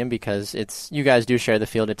MLS stadium because you guys do share the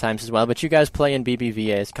field at times as well. But you guys play in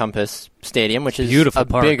BBVA's Compass Stadium, which is beautiful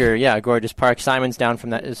park. Bigger, gorgeous park. Simon's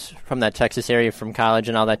is from that Texas area from college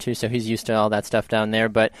and all that too, so he's used to all that stuff down there.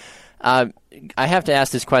 But I have to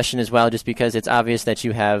ask this question as well, just because it's obvious that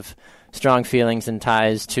you have strong feelings and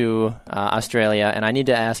ties to Australia, and I need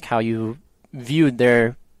to ask how you viewed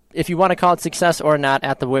their, if you want to call it success or not,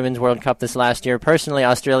 at the Women's World Cup this last year. Personally,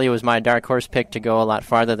 Australia was my dark horse pick to go a lot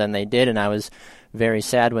farther than they did, and I was very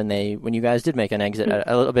sad when you guys did make an exit,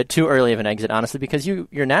 a little bit too early of an exit, honestly, because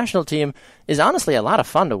your national team is honestly a lot of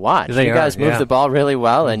fun to watch. You guys move the ball really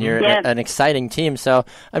well, and you're an exciting team. So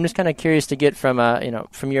I'm just kind of curious to get from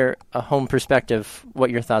your home perspective what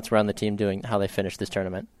your thoughts were on the team doing, how they finished this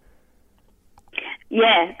tournament.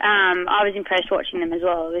 Yeah, I was impressed watching them as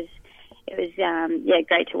well. It was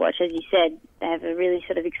great to watch. As you said, they have a really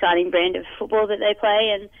sort of exciting brand of football that they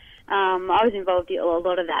play, and I was involved in a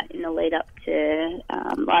lot of that in the lead up to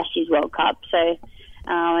last year's World Cup. So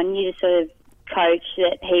I knew the sort of coach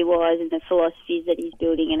that he was and the philosophies that he's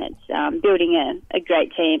building, and it's building a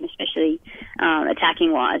great team, especially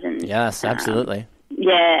attacking wise. And yes, absolutely.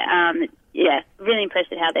 Really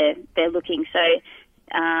impressed at how they're looking. So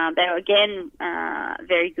they were again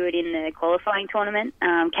very good in the qualifying tournament.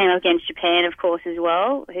 Came up against Japan, of course, as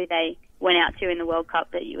well, who they went out to in the World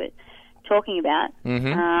Cup that you were talking about,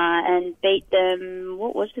 and beat them.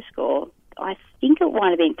 What was the score? I think it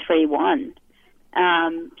might have been 3-1.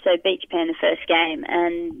 So beat Japan the first game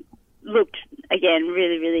and looked again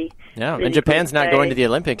really, really. Yeah, really and Japan's good. not going to the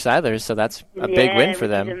Olympics either, so that's a big win for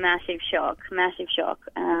them. It was a massive shock.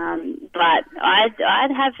 But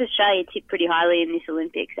I'd have Australia tipped pretty highly in this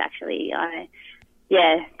Olympics. Actually,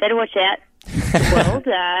 better watch out, the world.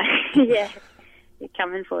 They're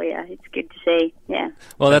coming for you. It's good to see. Yeah.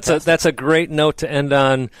 Well, that's a great note to end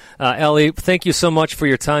on, Ellie. Thank you so much for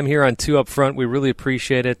your time here on Two Up Front. We really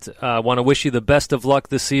appreciate it. I want to wish you the best of luck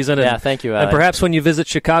this season. Thank you, Ellie. And perhaps when you visit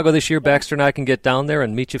Chicago this year, Baxter and I can get down there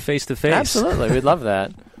and meet you face to face. Absolutely, we'd love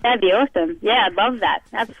that. That'd be awesome. Yeah, I'd love that.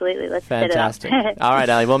 Absolutely. Let's Fantastic. set it up. All right,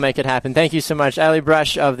 Ellie, we'll make it happen. Thank you so much, Ellie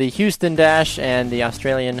Brush of the Houston Dash and the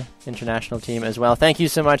Australian international team as well. Thank you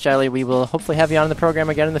so much, Ellie. We will hopefully have you on the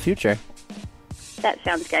program again in the future. That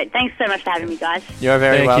sounds great. Thanks so much for having me, guys. You're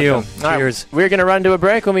very welcome. Thank you. Cheers. We're going to run to a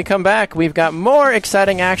break. When we come back, we've got more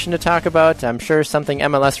exciting action to talk about. I'm sure something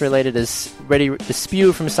MLS-related is ready to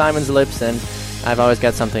spew from Simon's lips, and I've always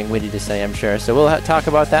got something witty to say, I'm sure. So we'll talk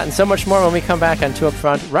about that and so much more when we come back on Two Up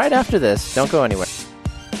Front right after this. Don't go anywhere.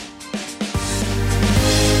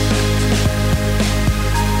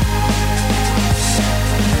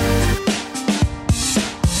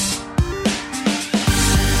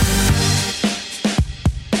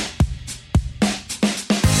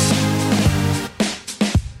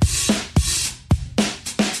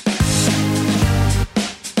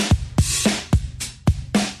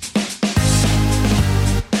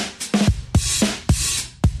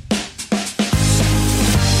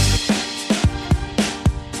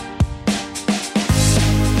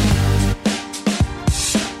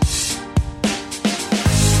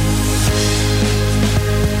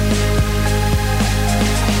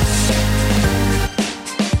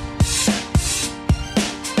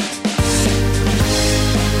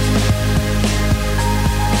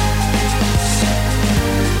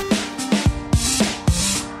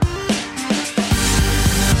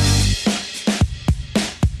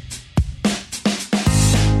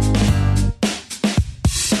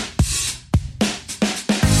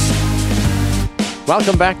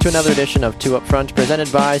 Welcome back to another edition of Two Up Front, presented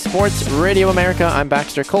by Sports Radio America. I'm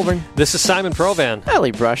Baxter Colburn. This is Simon Provan.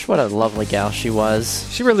 Ellie Brush, what a lovely gal she was.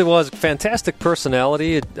 She really was. Fantastic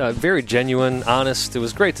personality, very genuine, honest. It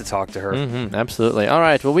was great to talk to her. Absolutely. All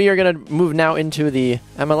right, well, we are going to move now into the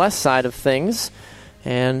MLS side of things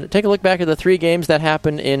and take a look back at the 3 games that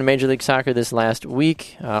happened in Major League Soccer this last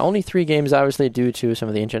week. Only 3 games, obviously, due to some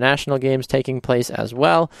of the international games taking place as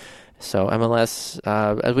well. So MLS,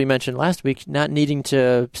 as we mentioned last week, not needing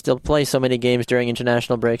to still play so many games during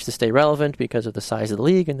international breaks to stay relevant because of the size of the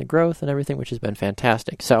league and the growth and everything, which has been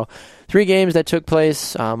fantastic. So 3 games that took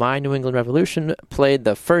place. My New England Revolution played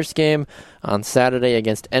the first game on Saturday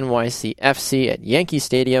against NYCFC at Yankee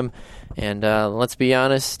Stadium. And let's be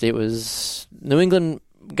honest, it was New England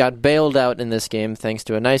got bailed out in this game thanks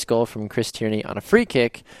to a nice goal from Chris Tierney on a free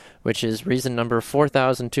kick, which is reason number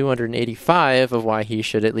 4,285 of why he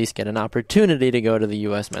should at least get an opportunity to go to the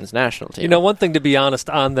U.S. men's national team. You know, one thing to be honest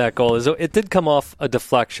on that goal is it did come off a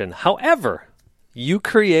deflection. However, you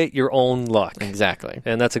create your own luck. Exactly.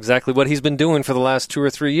 And that's exactly what he's been doing for the last 2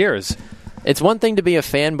 or 3 years. It's one thing to be a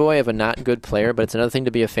fanboy of a not good player, but it's another thing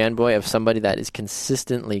to be a fanboy of somebody that is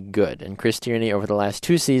consistently good. And Chris Tierney, over the last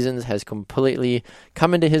 2 seasons, has completely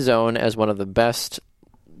come into his own as one of the best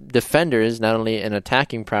defenders, not only in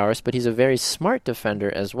attacking prowess, but he's a very smart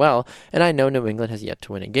defender as well. And I know New England has yet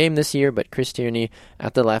to win a game this year, but Chris Tierney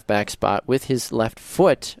at the left back spot with his left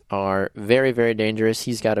foot are very, very dangerous.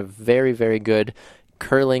 He's got a very, very good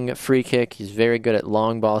curling free kick. He's very good at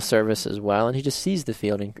long ball service as well, and he just sees the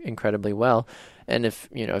field incredibly well. And if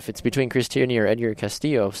it's between Chris Tierney or Edgar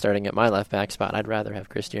Castillo starting at my left back spot, I'd rather have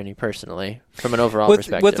Chris Tierney personally from an overall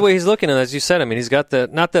perspective. With the way he's looking, and as you said, I mean, he's got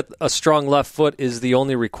not that a strong left foot is the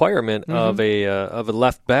only requirement of a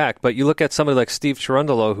left back, but you look at somebody like Steve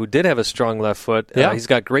Cherundolo, who did have a strong left foot. Yeah. He's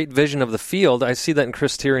got great vision of the field. I see that in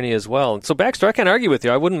Chris Tierney as well. So Baxter, I can't argue with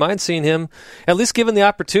you. I wouldn't mind seeing him at least given the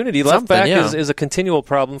opportunity. Left back is a continual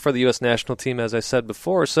problem for the U.S. national team, as I said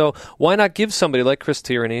before. So why not give somebody like Chris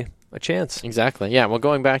Tierney a chance? Exactly. Yeah. Well,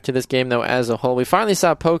 going back to this game, though, as a whole, we finally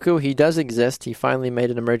saw Poku. He does exist. He finally made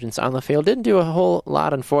an emergence on the field. Didn't do a whole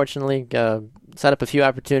lot, unfortunately. Set up a few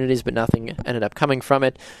opportunities, but nothing ended up coming from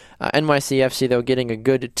it. NYCFC, though, getting a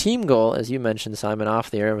good team goal, as you mentioned, Simon, off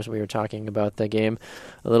the air as we were talking about the game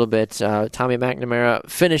a little bit. Tommy McNamara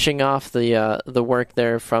finishing off the work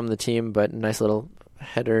there from the team, but nice little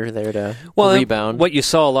header there to rebound. What you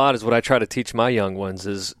saw a lot is what I try to teach my young ones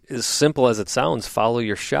is as simple as it sounds, follow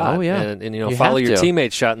your shot. Oh, yeah. And you follow your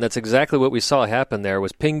teammate's shot, and that's exactly what we saw happen there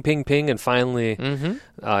was ping, ping, ping, and finally,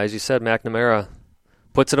 as you said, McNamara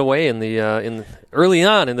puts it away in the early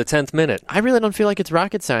on in the 10th minute. I really don't feel like it's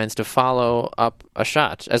rocket science to follow up a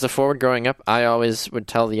shot. As a forward growing up, I always would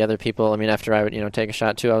tell the other people, I mean, after I would, take a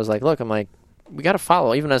shot too, I was like, look, we got to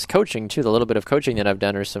follow, even as coaching too, the little bit of coaching that I've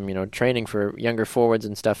done or some, training for younger forwards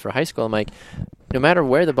and stuff for high school. I'm like, no matter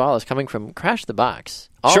where the ball is coming from, crash the box.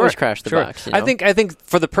 Always crash the box. I think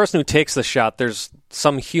for the person who takes the shot, there's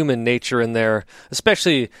some human nature in there,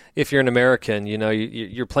 especially if you're an American,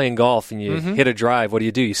 you're playing golf and you hit a drive. What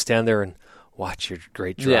do? You stand there and watch your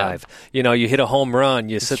great drive. Yeah. You hit a home run,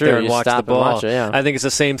 you sit there and watch the ball. Watch it, yeah. I think it's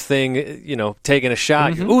the same thing, taking a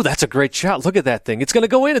shot. Ooh, that's a great shot. Look at that thing. It's going to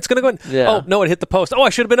go in. It's going to go in. Yeah. Oh, no, it hit the post. Oh,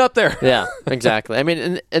 I should have been up there. Yeah, exactly. I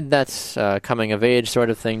mean, and that's coming of age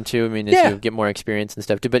sort of thing, too. I mean, as you get more experience and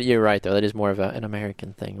stuff, too. But you're right, though. That is more of an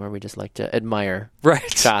American thing where we just like to admire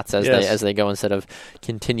shots as they go instead of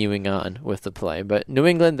continuing on with the play. But New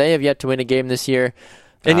England, they have yet to win a game this year.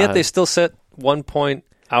 And yet they still set 1 point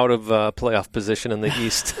out of playoff position in the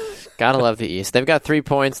East. Gotta love the East. They've got 3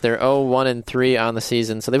 points. They're 0-1-3 on the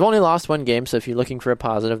season, so they've only lost one game. So if you're looking for a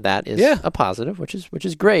positive, that is a positive, which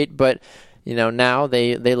is great. But now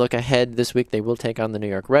they look ahead this week. They will take on the New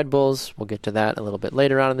York Red Bulls. We'll get to that a little bit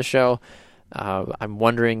later on in the show. I'm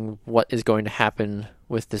wondering what is going to happen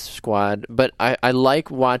with this squad, but I like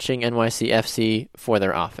watching NYCFC for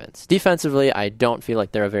their offense. Defensively, I don't feel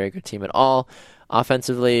like they're a very good team at all.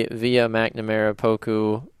 Offensively, Villa, McNamara,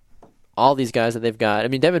 Poku, all these guys that they've got. I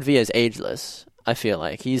mean, David Villa is ageless, I feel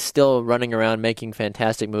like. He's still running around making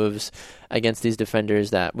fantastic moves against these defenders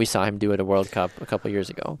that we saw him do at a World Cup a couple years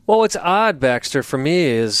ago. Well, what's odd, Baxter, for me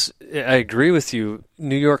is, I agree with you,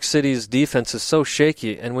 New York City's defense is so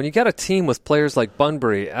shaky. And when you got a team with players like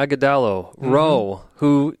Bunbury, Agudelo, Rowe,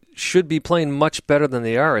 who should be playing much better than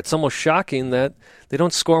they are, it's almost shocking that they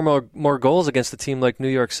don't score more goals against a team like New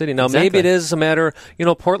York City. Now, maybe it is a matter,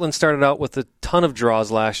 Portland started out with a ton of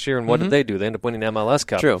draws last year, and what did they do? They ended up winning the MLS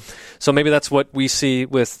Cup. True. So maybe that's what we see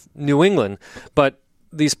with New England. But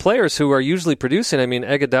these players who are usually producing, I mean,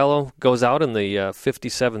 Agudelo goes out in the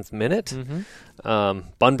 57th minute.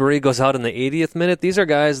 Bunbury goes out in the 80th minute. These are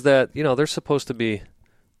guys that, they're supposed to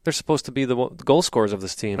be the goal scorers of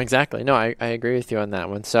this team. Exactly. No, I agree with you on that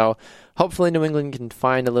one. So hopefully New England can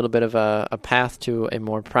find a little bit of a path to a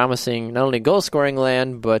more promising, not only goal-scoring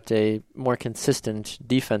land, but a more consistent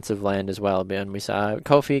defensive land as well. And we saw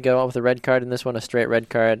Kofi go out with a red card in this one, a straight red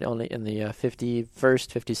card, only in the 51st,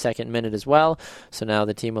 52nd minute as well. So now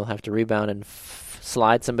the team will have to rebound and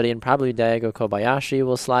slide somebody in. Probably Daigo Kobayashi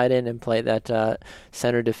will slide in and play that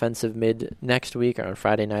center defensive mid next week, or on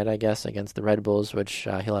Friday night, I guess, against the Red Bulls, which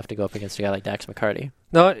he'll have to go up against a guy like Dax McCarty.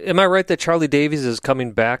 Now, am I right that Charlie Davies is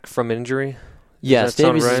coming back from injury? Yes,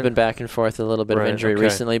 Davies has been back and forth with a little bit of injury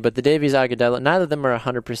recently, but the Davies Agudelo, neither of them are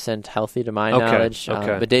 100% healthy to my knowledge.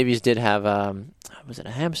 But Davies did have, was it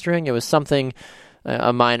a hamstring? It was something,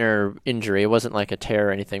 a minor injury. It wasn't like a tear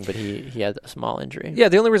or anything, but he had a small injury. Yeah,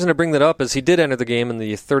 the only reason to bring that up is he did enter the game in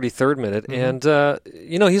the 33rd minute,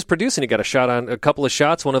 and he's producing. He got a couple of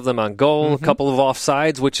shots, one of them on goal, a couple of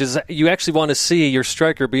offsides, which is, you actually want to see your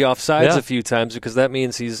striker be offsides a few times, because that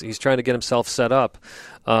means he's trying to get himself set up.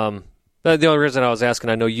 The only reason I was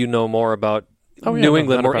asking, I know you know more about New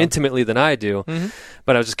England more intimately than I do,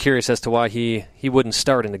 but I was just curious as to why he wouldn't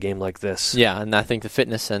start in a game like this. Yeah, and I think the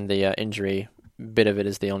fitness and the injury bit of it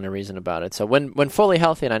is the only reason about it. So when fully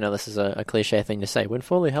healthy, and I know this is a cliche thing to say, when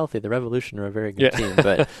fully healthy, the Revolution are a very good team.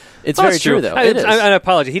 But it's very true, though. It is. I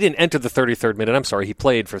apologize. He didn't enter the 33rd minute. I'm sorry. He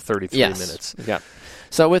played for 33 minutes. Yeah.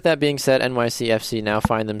 So with that being said, NYCFC now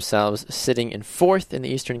find themselves sitting in 4th in the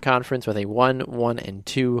Eastern Conference with a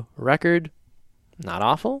 1-1-2 record. Not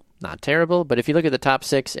awful, not terrible, but if you look at the top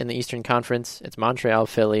 6 in the Eastern Conference, it's Montreal,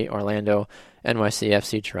 Philly, Orlando,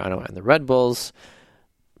 NYCFC, Toronto, and the Red Bulls.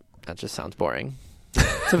 That just sounds boring.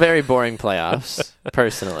 It's a very boring playoffs,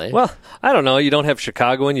 personally. Well, I don't know. You don't have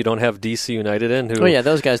Chicago in, you don't have DC United in. Oh yeah,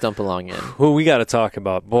 those guys don't belong in. Who we got to talk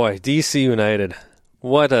about. Boy, DC United,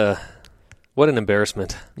 what an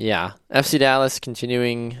embarrassment. Yeah. FC Dallas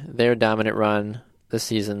continuing their dominant run this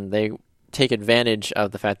season. They take advantage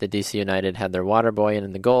of the fact that DC United had their water boy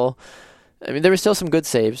in the goal. I mean, there were still some good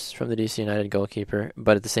saves from the DC United goalkeeper,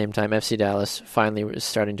 but at the same time, FC Dallas finally was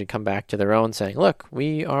starting to come back to their own, saying, look,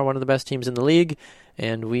 we are one of the best teams in the league,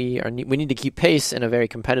 and we need to keep pace in a very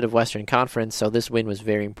competitive Western Conference, so this win was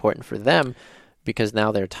very important for them because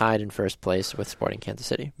now they're tied in first place with Sporting Kansas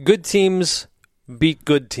City. Good teams beat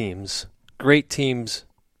good teams. Great teams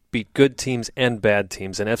beat good teams and bad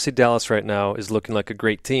teams, and FC Dallas right now is looking like a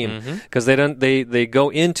great team because they go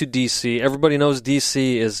into DC. Everybody knows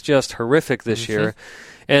DC is just horrific this year,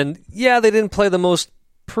 and yeah, they didn't play the most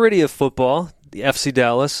pretty of football, the FC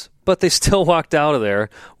Dallas, but they still walked out of there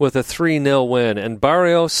with a 3-0 win. And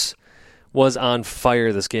Barrios was on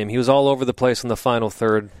fire this game. He was all over the place in the final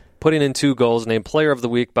third, putting in 2 goals, named Player of the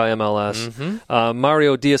Week by MLS.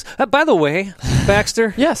 Mario Diaz. By the way,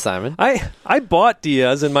 Baxter. Yeah, Simon. I bought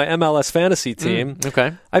Diaz in my MLS fantasy team.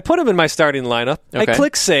 Okay. I put him in my starting lineup. Okay. I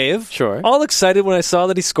clicked save. Sure. All excited when I saw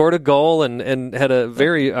that he scored a goal and had a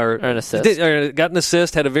very... an assist. Got an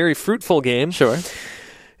assist, had a very fruitful game. Sure.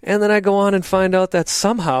 And then I go on and find out that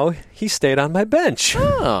somehow he stayed on my bench.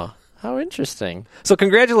 Oh, how interesting. So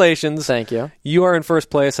congratulations. Thank you. You are in first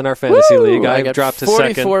place in our fantasy league. I got dropped to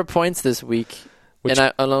 44 points this week.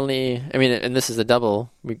 And this is a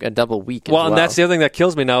double week as well. And that's the other thing that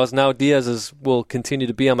kills me now is now Diaz will continue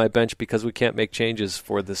to be on my bench because we can't make changes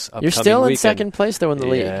for this upcoming weekend. You're still in weekend. Second place, though, in the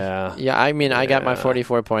league. Yeah. I got my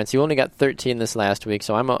 44 points. You only got 13 this last week,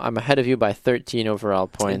 so I'm ahead of you by 13 overall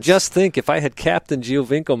points. And just think, if I had captained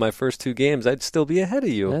Giovinco my first 2 games, I'd still be ahead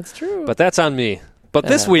of you. That's true. But that's on me. But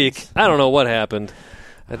this week, I don't know what happened.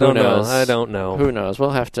 I don't know. Who knows?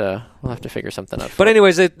 We'll have to figure something out. But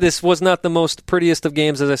anyways, this was not the most prettiest of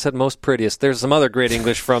games. As I said, most prettiest. There's some other great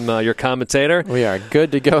English from your commentator. We are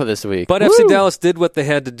good to go this week. But FC Dallas did what they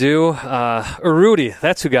had to do. Urruti,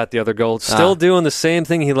 that's who got the other goal. Still doing the same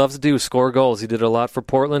thing he loves to do, score goals. He did it a lot for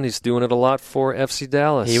Portland. He's doing it a lot for FC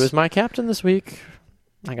Dallas. He was my captain this week.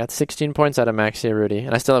 I got 16 points out of Maxi Urruti,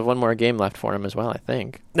 and I still have one more game left for him as well, I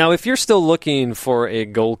think. Now, if you're still looking for a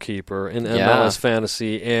goalkeeper in MLS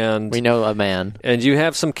Fantasy, and we know a man, and you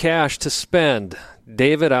have some cash to spend,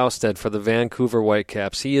 David Ousted for the Vancouver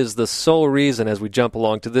Whitecaps. He is the sole reason, as we jump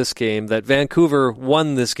along to this game, that Vancouver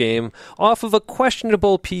won this game off of a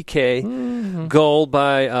questionable PK goal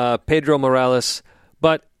by Pedro Morales,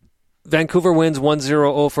 but Vancouver wins 1-0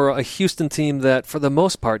 over a Houston team that, for the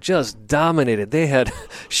most part, just dominated. They had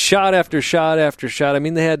shot after shot after shot. I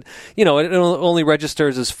mean, they had, it only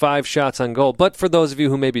registers as 5 shots on goal. But for those of you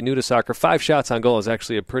who may be new to soccer, 5 shots on goal is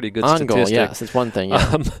actually a pretty good statistic. On goal, yes, it's one thing.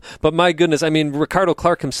 Yeah. But my goodness, I mean, Ricardo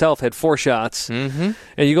Clark himself had 4 shots. And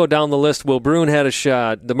you go down the list, Will Bruin had a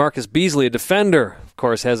shot. DeMarcus Beasley, a defender, of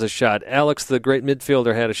course, has a shot. Alex, the great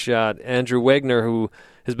midfielder, had a shot. Andrew Wagner, who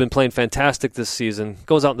has been playing fantastic this season,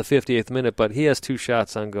 goes out in the 58th minute, but he has 2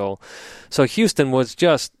 shots on goal. So Houston was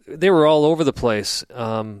they were all over the place.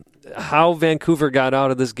 How Vancouver got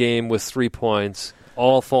out of this game with 3 points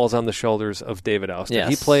all falls on the shoulders of David Ousted. Yes.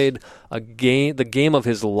 He played the game of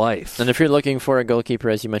his life. And if you're looking for a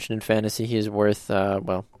goalkeeper, as you mentioned in fantasy, he is worth,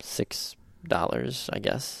 $6, I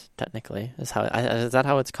guess. Technically, is that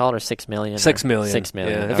how it's called, or $6 million? $6 million. $6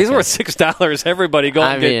 million. Yeah. Okay. If he's worth $6, everybody go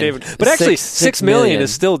and get David. But actually, $6 million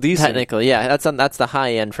is still decent. Technically, yeah, that's the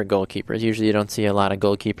high end for goalkeepers. Usually, you don't see a lot of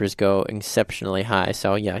goalkeepers go exceptionally high.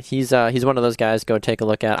 So yeah, he's one of those guys. Go take a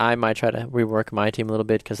look at. I might try to rework my team a little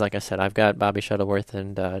bit because, like I said, I've got Bobby Shuttleworth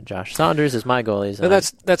and Josh Saunders as my goalies. And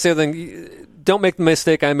that's the other thing. Don't make the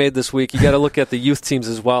mistake I made this week. You got to look at the youth teams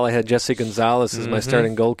as well. I had Jesse Gonzalez as my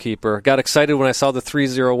starting goalkeeper. Got excited when I saw the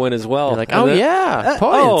 3-0 win as well. You're like,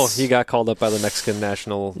 points. He got called up by the Mexican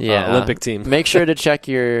national Olympic team. Make sure to check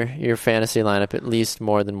your fantasy lineup at least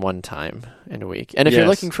more than one time. in a week. And if you're Yes,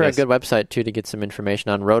 looking for yes. a good website, too, to get some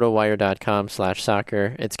information on,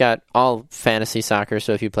 rotowire.com/soccer. It's got all fantasy soccer,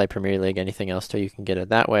 so if you play Premier League, anything else, too, you can get it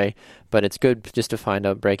that way. But it's good just to find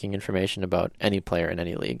out breaking information about any player in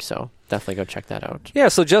any league, so definitely go check that out. Yeah,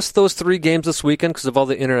 so just those 3 games this weekend because of all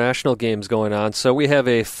the international games going on. So we have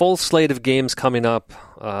a full slate of games coming up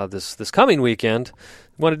this coming weekend.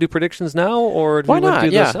 Want to do predictions now, or do Why we want not? to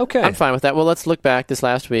do this? Yeah, Okay. I'm fine with that. Well, let's look back this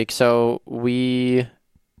last week. So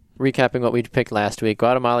recapping what we picked last week,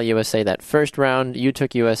 Guatemala, USA, that first round. You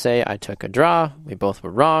took USA, I took a draw. We both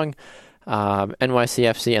were wrong.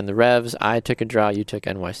 NYCFC and the Revs, I took a draw, you took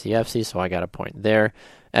NYCFC, so I got a point there.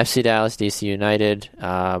 FC Dallas, DC United,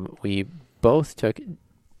 we both took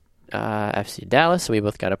FC Dallas, so we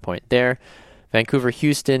both got a point there. Vancouver,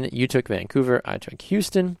 Houston, you took Vancouver, I took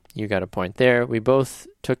Houston, you got a point there. We both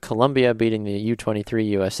took Colombia, beating the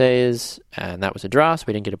U23 USAs, and that was a draw, so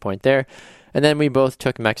we didn't get a point there. And then we both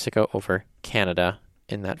took Mexico over Canada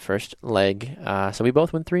in that first leg, so we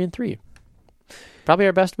both went 3-3. Probably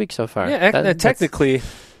our best week so far. Yeah, technically,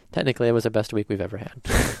 it was the best week we've ever had.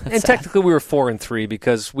 and technically we were 4-3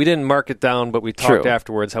 because we didn't mark it down, but we talked True.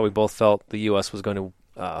 afterwards how we both felt the U.S. was going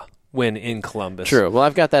to win in Columbus. True. Well,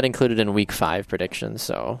 I've got that included in week 5 predictions,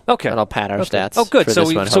 so that'll pad our stats. Oh, good. For So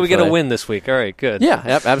this one, we get a hopefully. win this week. All right, good. Yeah,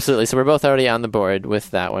 yep, absolutely. So we're both already on the board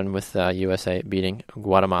with that one, with USA beating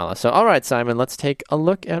Guatemala. So, all right, Simon, let's take a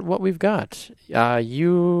look at what we've got.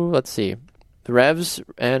 Let's see. The Revs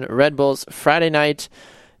and Red Bulls Friday night.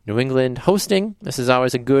 New England hosting. This is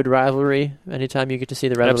always a good rivalry. Anytime you get to see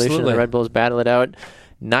the Revolution Absolutely. and the Red Bulls battle it out.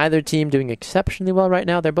 Neither team doing exceptionally well right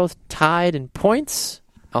now. They're both tied in points,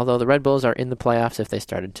 although the Red Bulls are in the playoffs if they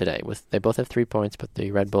started today. They both have 3 points, but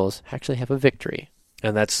the Red Bulls actually have a victory.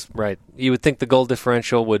 And that's right. You would think the goal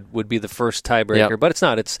differential would be the first tiebreaker, Yep. but it's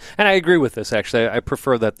not. And I agree with this, actually. I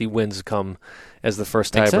prefer that the wins come as the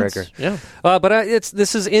first Makes tiebreaker. sense. Yeah. But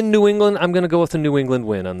this is in New England. I'm going to go with a New England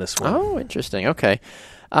win on this one. Oh, interesting. Okay.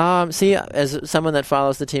 See, as someone that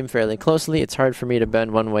follows the team fairly closely, it's hard for me to bend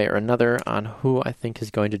one way or another on who I think is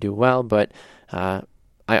going to do well, but I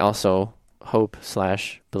also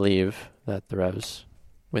hope/believe that the Revs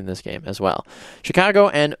win this game as well. Chicago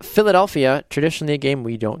and Philadelphia, traditionally a game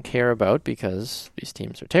we don't care about because these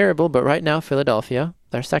teams are terrible, but right now Philadelphia,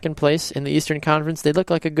 they're second place in the Eastern Conference. They look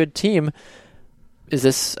like a good team. Is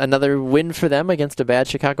this another win for them against a bad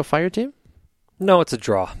Chicago Fire team? No, it's a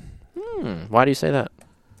draw. Why do you say that?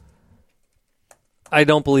 I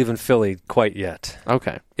don't believe in Philly quite yet.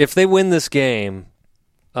 Okay. If they win this game,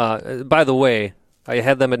 by the way, I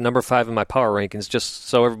had them at number 5 in my power rankings, just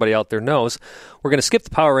so everybody out there knows. We're going to skip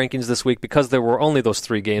the power rankings this week because there were only those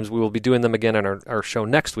 3 games. We will be doing them again on our show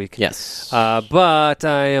next week. Yes. But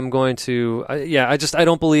I am going to, I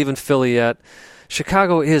don't believe in Philly yet.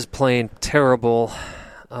 Chicago is playing terrible.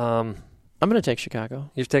 I'm going to take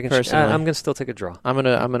Chicago. You're taking Personally. I'm going to still take a draw. I'm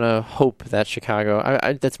gonna hope that Chicago.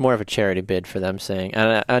 That's more of a charity bid for them, saying,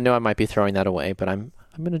 and I know I might be throwing that away, but I'm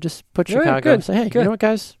gonna just put All right, Chicago good, and say, hey, good. you know what,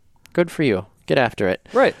 guys, good for you. Get after it.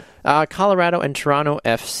 Right. Colorado and Toronto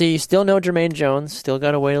FC. Still no Jermaine Jones. Still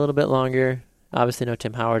got to wait a little bit longer. Obviously, no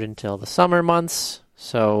Tim Howard until the summer months.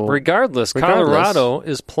 So Regardless, Colorado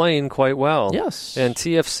is playing quite well. Yes. And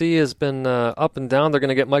TFC has been up and down. They're going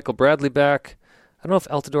to get Michael Bradley back. I don't know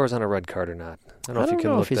if Altidore on a red card or not. I don't know if you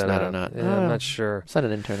can look if he's that not up. or not. Yeah, I'm not sure. Set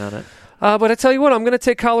an intern on it. But I tell you what, I'm going to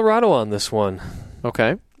take Colorado on this one.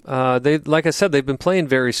 Okay. They, like I said, they've been playing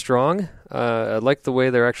very strong. I like the way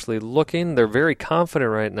they're actually looking. They're very confident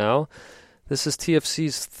right now. This is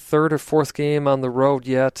TFC's 3rd or 4th game on the road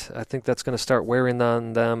yet. I think that's going to start wearing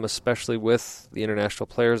on them, especially with the international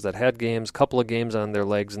players that had games, couple of games on their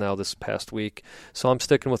legs now this past week. So I'm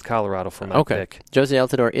sticking with Colorado for my pick. Jose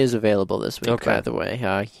Altidore is available this week, Okay. by the way.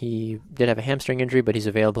 He did have a hamstring injury, but he's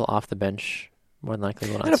available off the bench. More than likely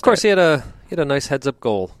will not And of course, start. he had a nice heads-up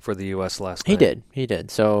goal for the U.S. last He night. did. He did.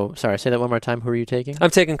 So, sorry, say that one more time. Who are you taking? I'm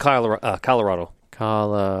taking Colorado. Colorador.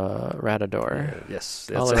 Yes.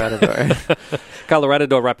 Colorador.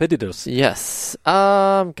 Colorado Rapiditos. Yes.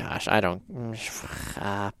 Gosh, I don't know.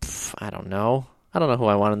 I don't know who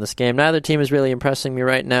I want in this game. Neither team is really impressing me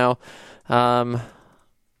right now. Part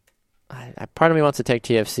of me wants to take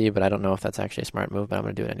TFC, but I don't know if that's actually a smart move, but I'm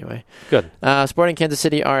going to do it anyway. Good. Sporting Kansas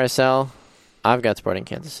City, RSL. I've got Sporting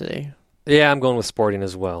Kansas City. Yeah, I'm going with Sporting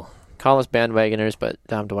as well. Call us bandwagoners, but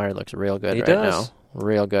Dom Dwyer looks real good He right does. now.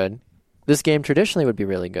 Real good. This game traditionally would be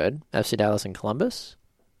really good. FC Dallas and Columbus.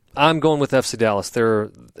 I'm going with FC Dallas.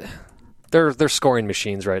 They're scoring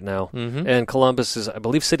machines right now, and Columbus is, I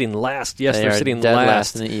believe, sitting last. Yes, They they're are sitting dead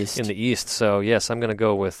last in the East. So yes, I'm going to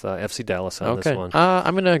go with FC Dallas on this one.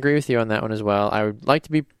 I'm going to agree with you on that one as well. I would like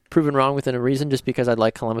to be proven wrong within a reason just because I'd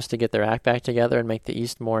like Columbus to get their act back together and make the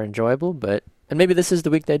East more enjoyable. And maybe this is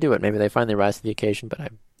the week they do it. Maybe they finally rise to the occasion, but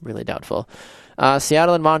I'm really doubtful.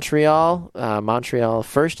 Seattle and Montreal. Montreal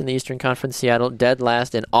first in the Eastern Conference. Seattle dead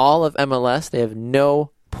last in all of MLS. They have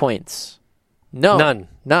no points. None.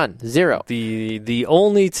 0. The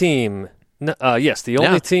only team... the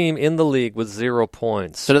only team in the league with 0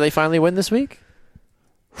 points. So do they finally win this week?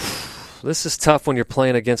 This is tough when you're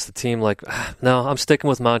playing against a team like... No, I'm sticking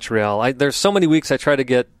with Montreal. There's so many weeks I try to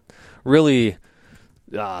get really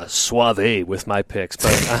suave with my picks,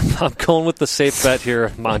 but I'm going with the safe bet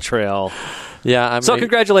here, Montreal. Yeah.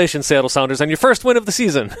 Congratulations, Seattle Sounders, on your first win of the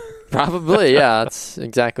season. Probably, yeah. That's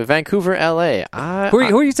exactly. Vancouver, LA. Who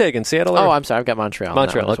are you taking, Seattle? Oh, I'm sorry. I've got Montreal.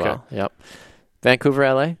 Montreal, okay. Well. Yep.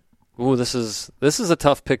 Vancouver, LA. Ooh, this is a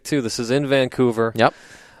tough pick too. This is in Vancouver. Yep.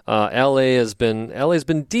 LA's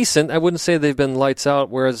been decent. I wouldn't say they've been lights out,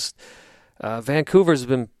 whereas Vancouver's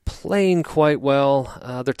been playing quite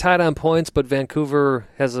well. They're tied on points, but Vancouver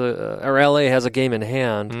LA has a game in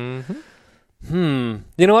hand. Mm-hmm.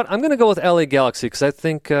 You know what? I'm going to go with LA Galaxy because I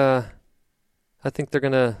think they're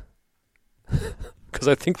going to. Because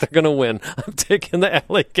I think they're going to win. I'm taking the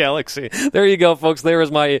LA Galaxy. There you go, folks. There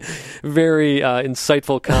is my very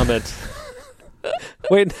insightful comment.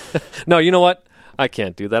 Wait, no, you know what? I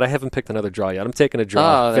can't do that. I haven't picked another draw yet. I'm taking a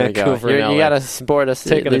draw. Oh, there Vancouver, you go. You got to sport us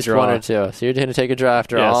at least one or two. So you're going to take a draw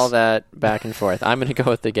after all that back and forth. I'm going to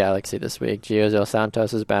go with the Galaxy this week. Gio Dos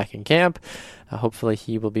Santos is back in camp. Hopefully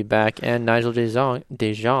he will be back, and Nigel De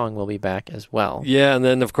Jong will be back as well. Yeah, and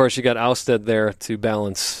then, of course, you got Ousted there to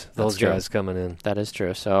balance those guys coming in. That is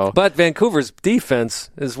true. But Vancouver's defense,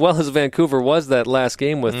 as well as Vancouver was that last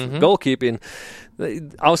game with goalkeeping,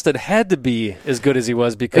 Ousted had to be as good as he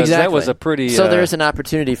was because that was a pretty... So there's an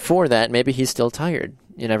opportunity for that. Maybe he's still tired.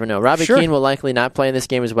 You never know. Robbie Keane will likely not play in this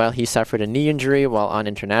game as well. He suffered a knee injury while on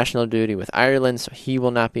international duty with Ireland, so he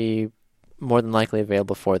will not be more than likely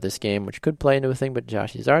available for this game, which could play into a thing, but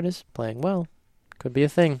Josh Zardes playing well. Could be a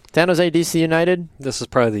thing. San Jose, DC United. This is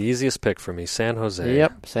probably the easiest pick for me, San Jose.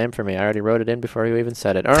 Yep, same for me. I already wrote it in before you even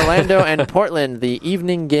said it. Orlando and Portland, the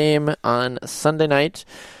evening game on Sunday night.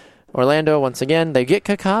 Orlando, once again, they get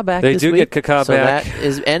Kaká back this week. They do get Kaká back.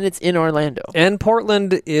 And it's in Orlando. And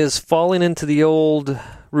Portland is falling into the old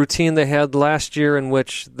routine they had last year in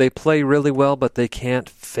which they play really well, but they can't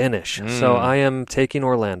finish. So I am taking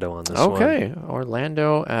Orlando on this one. Okay,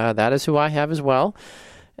 Orlando, that is who I have as well.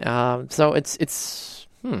 So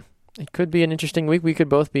it could be an interesting week. We could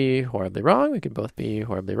both be horribly wrong. We could both be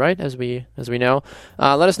horribly right, as we know.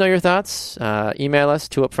 Let us know your thoughts. Email us,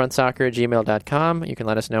 2upfrontsoccer@gmail.com. You can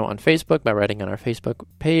let us know on Facebook by writing on our Facebook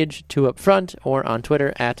page, 2upfront, or on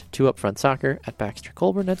Twitter at 2upfrontsoccer, at Baxter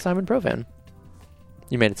Colburn, at Simon Provan.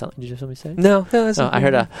 You made it sound. Did you have something to say? No. I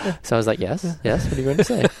heard so I was like, yes. What are you going to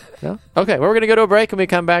say? No? Okay, well, we're going to go to a break. When we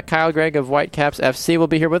come back, Kyle Gregg of Whitecaps FC will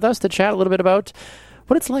be here with us to chat a little bit about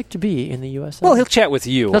what it's like to be in the USA. Well, he'll chat with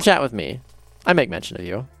you. He'll chat with me. I make mention of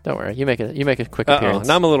you. Don't worry. You make a quick appearance.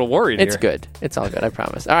 Now I'm a little worried It's good. It's all good, I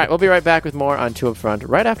promise. All right, we'll be right back with more on 2 Up Front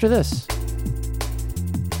right after this.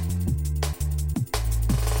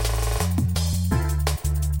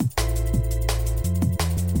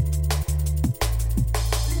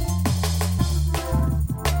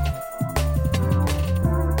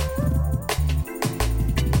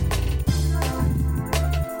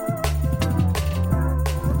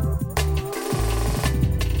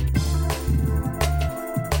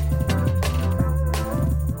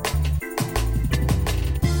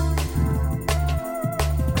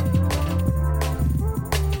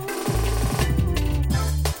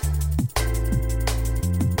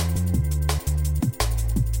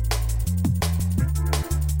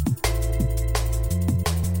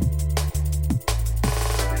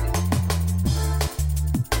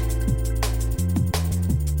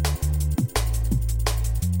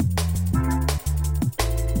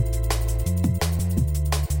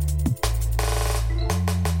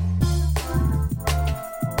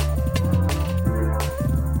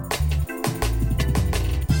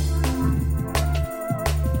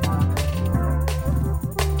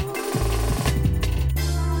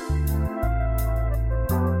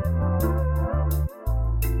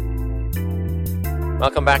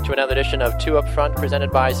 Welcome back to another edition of 2 Up Front,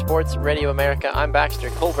 presented by Sports Radio America. I'm Baxter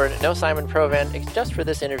Colburn, no Simon Provan, just for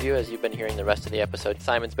this interview, as you've been hearing the rest of the episode.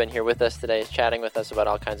 Simon's been here with us today, chatting with us about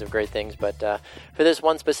all kinds of great things, but for this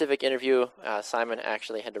one specific interview, Simon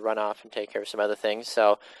actually had to run off and take care of some other things,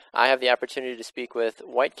 so I have the opportunity to speak with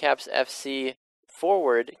Whitecaps FC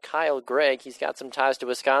forward Kyle Gregg. He's got some ties to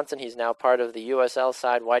Wisconsin. He's now part of the USL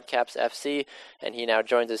side, Whitecaps FC, and he now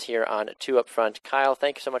joins us here on Two Up Front. Kyle,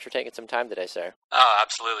 thank you so much for taking some time today, sir. Oh,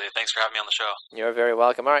 absolutely. Thanks for having me on the show. You're very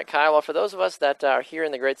welcome. All right, Kyle, well, for those of us that are here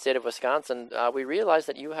in the great state of Wisconsin, we realize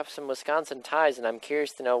that you have some Wisconsin ties, and I'm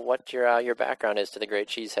curious to know what your background is to the great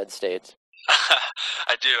Cheesehead State.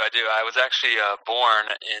 I do. I was actually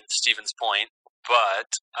born in Stevens Point, but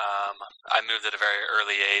I moved at a very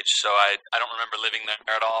early age, so I don't remember living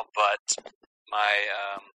there at all. But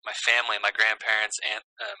my family, my grandparents,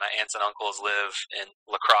 my aunts and uncles live in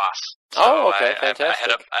La Crosse. So okay,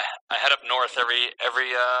 fantastic. I head up north every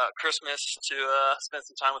Christmas to spend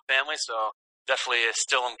some time with family. So definitely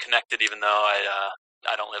still am connected, even though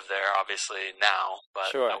I don't live there, obviously, now, but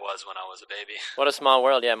sure. I was when I was a baby. What a small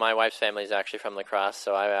world. Yeah, my wife's family is actually from La Crosse,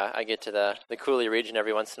 so I get to the Cooley region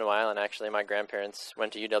every once in a while, and actually my grandparents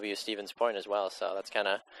went to UW Stevens Point as well, so that's kind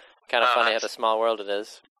of funny nice. how small world it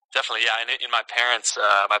is. Definitely, yeah. And my parents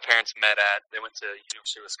they went to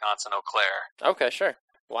University of Wisconsin, Eau Claire. Okay, sure.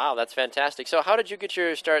 Wow, that's fantastic. So how did you get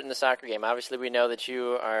your start in the soccer game? Obviously, we know that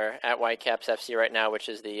you are at Whitecaps FC right now, which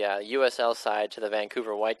is the USL side to the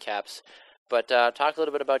Vancouver Whitecaps. But talk a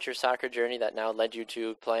little bit about your soccer journey that now led you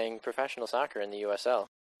to playing professional soccer in the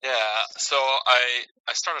USL. Yeah, so I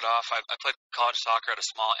started off, I played college soccer at a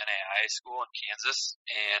small NAIA school in Kansas,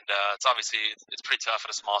 and it's pretty tough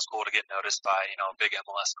at a small school to get noticed by, big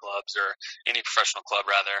MLS clubs or any professional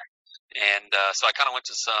club rather. And so I kind of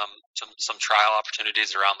went to some trial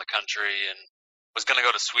opportunities around the country and was going to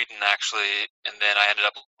go to Sweden actually, and then I ended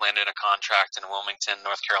up landing a contract in Wilmington,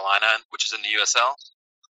 North Carolina, which is in the USL.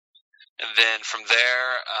 And then from there,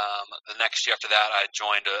 the next year after that, I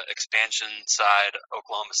joined an expansion side,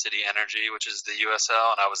 Oklahoma City Energy, which is the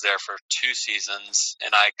USL, and I was there for 2 seasons.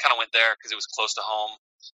 And I kind of went there because it was close to home,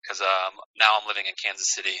 because now I'm living in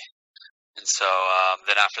Kansas City. And so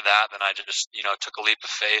then after that, then I just took a leap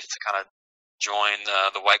of faith to kind of join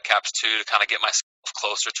the Whitecaps too, to kind of get myself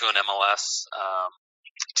closer to an MLS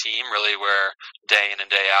team, really, where day in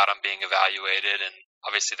and day out I'm being evaluated. And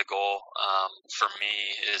obviously the goal for me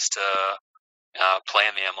is to play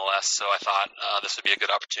in the MLS, so I thought this would be a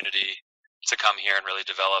good opportunity to come here and really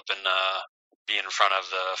develop and be in front of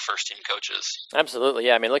the first team coaches. Absolutely,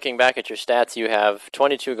 yeah. I mean, looking back at your stats, you have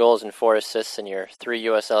 22 goals and 4 assists in your 3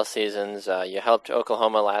 USL seasons. You helped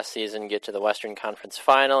Oklahoma last season get to the Western Conference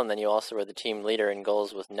Final, and then you also were the team leader in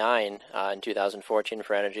goals with 9 in 2014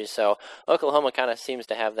 for Energy. So Oklahoma kind of seems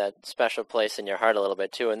to have that special place in your heart a little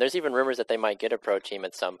bit too. And there's even rumors that they might get a pro team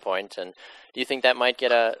at some point. And do you think that might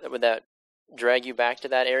would that drag you back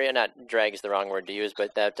to that area? Not drag is the wrong word to use,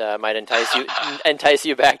 but that might entice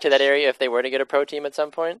you back to that area if they were to get a pro team at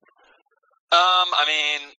some point? I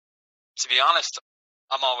mean, to be honest,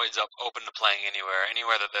 I'm always open to playing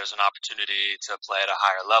anywhere that there's an opportunity to play at a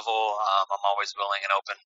higher level. I'm always willing and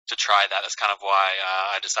open to try that. That's kind of why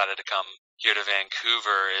I decided to come here to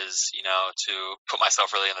Vancouver, is to put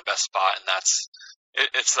myself really in the best spot. And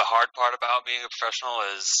it's the hard part about being a professional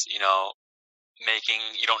is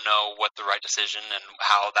you don't know what the right decision and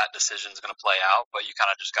how that decision is going to play out, but you kind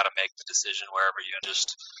of just got to make the decision wherever you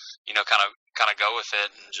just, kind of go with it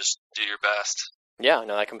and just do your best. Yeah,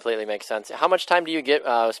 no, that completely makes sense. How much time do you get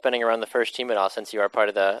spending around the first team at all, since you are part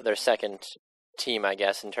of their second team, I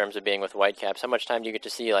guess, in terms of being with Whitecaps? How much time do you get to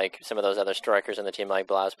see like some of those other strikers in the team, like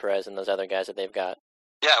Blas Perez and those other guys that they've got?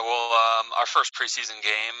 Yeah, well, our first preseason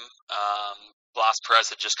game, Blas Perez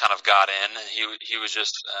had just kind of got in. He was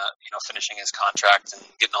just finishing his contract and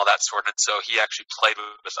getting all that sorted. So he actually played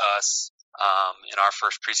with us in our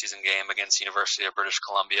first preseason game against University of British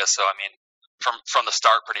Columbia. So I mean, from the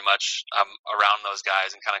start, pretty much I'm around those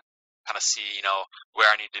guys and kind of see where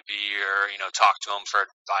I need to be, or talk to them for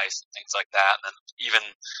advice and things like that. And then even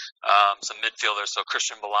some midfielders. So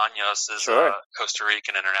Christian Bolaños is a Costa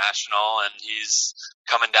Rican international, and he's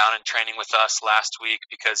coming down and training with us last week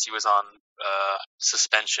because he was on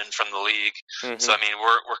suspension from the league. Mm-hmm. So I mean,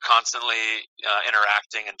 we're constantly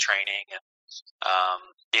interacting and training and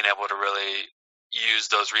being able to really use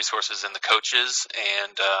those resources in the coaches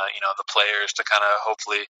and the players to kind of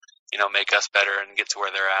hopefully make us better and get to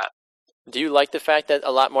where they're at. Do you like the fact that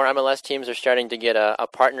a lot more MLS teams are starting to get a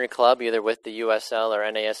partner club, either with the USL or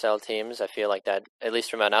NASL teams? I feel like that, at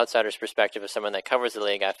least from an outsider's perspective, as someone that covers the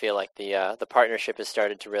league, I feel like the partnership has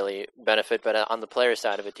started to really benefit. But on the player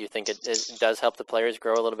side of it, do you think it does help the players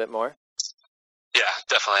grow a little bit more? Yeah,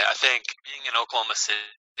 definitely. I think being in Oklahoma City,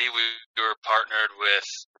 we were partnered with,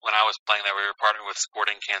 when I was playing there, we were partnered with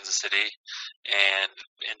Sporting Kansas City, and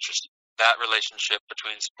just that relationship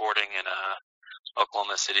between Sporting and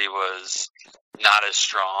Oklahoma City was not as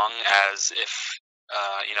strong as if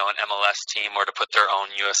an MLS team were to put their own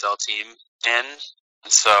USL team in.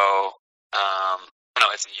 And so,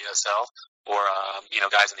 it's in USL, or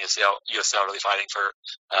guys in the USL really fighting for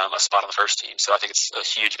a spot on the first team. So I think it's a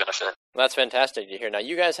huge benefit. Well, that's fantastic to hear. Now,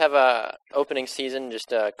 you guys have a opening season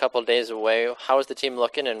just a couple of days away. How is the team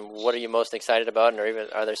looking, and what are you most excited about? And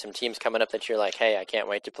are there some teams coming up that you're like, hey, I can't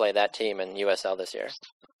wait to play that team in USL this year?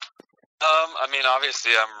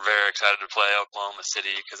 Obviously, I'm very excited to play Oklahoma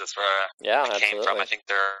City because that's where I came from. I think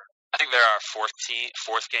they're our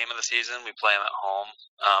fourth game of the season. We play them at home,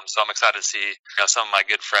 so I'm excited to see some of my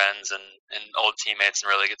good friends and old teammates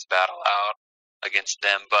and really get to battle out against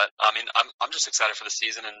them. But I'm just excited for the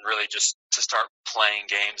season and really just to start playing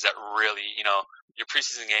games that really your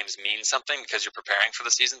preseason games mean something because you're preparing for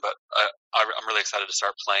the season. But I'm really excited to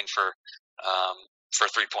start playing for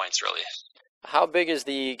 3 points really. How big is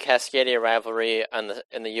the Cascadia rivalry in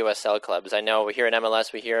the USL clubs? I know here in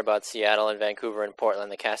MLS we hear about Seattle and Vancouver and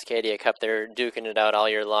Portland. The Cascadia Cup, they're duking it out all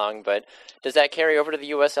year long, but does that carry over to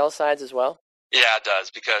the USL sides as well? Yeah, it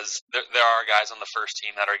does, because there are guys on the first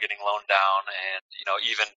team that are getting loaned down, and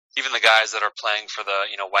even the guys that are playing for the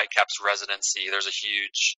Whitecaps residency, there's a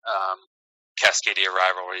huge Cascadia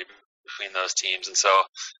rivalry between those teams, and so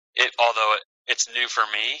although it's new for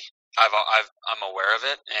me, I'm aware of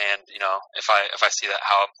it, and if I see that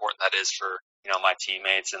how important that is for my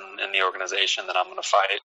teammates and the organization, then I'm going to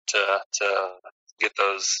fight to get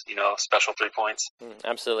those special 3 points.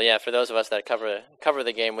 Absolutely, yeah. For those of us that cover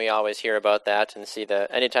the game, we always hear about that and see that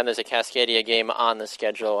anytime there's a Cascadia game on the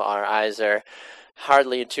schedule, our eyes are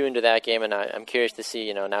hardly attuned to that game, and I'm curious to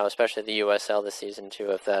see, now especially the USL this season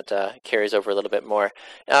too, if that carries over a little bit more.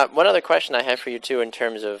 One other question I have for you too, in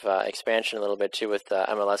terms of expansion a little bit too with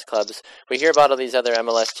MLS clubs. We hear about all these other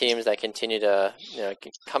MLS teams that continue to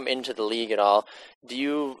come into the league at all. Do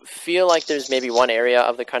you feel like there's maybe one area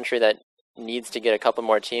of the country that needs to get a couple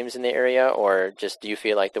more teams in the area, or just do you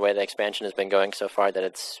feel like the way the expansion has been going so far that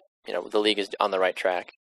it's the league is on the right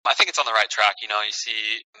track? I think it's on the right track. You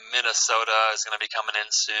see Minnesota is going to be coming in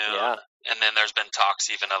soon. Yeah. And then there's been talks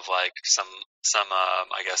even of like some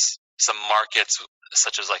markets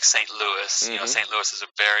such as like St. Louis. Mm-hmm. St. Louis is a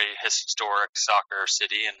very historic soccer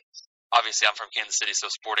city, and obviously I'm from Kansas City, so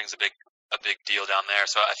sporting's a big deal down there.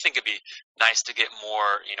 So I think it'd be nice to get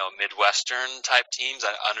more, Midwestern type teams.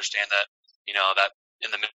 I understand that, that in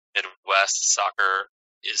the Midwest soccer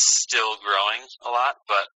is still growing a lot,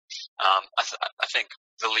 but I think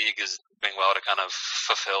the league is doing well to kind of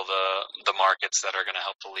fulfill the markets that are going to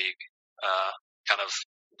help the league kind of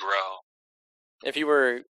grow. If you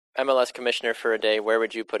were MLS commissioner for a day, where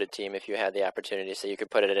would you put a team if you had the opportunity? So you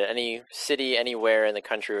could put it at any city, anywhere in the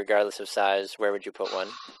country, regardless of size. Where would you put one?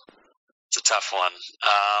 It's a tough one.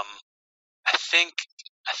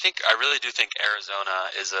 I really do think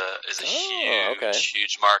Arizona is a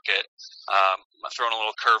huge market. I'm throwing a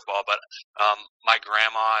little curveball, but my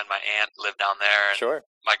grandma and my aunt live down there. And sure.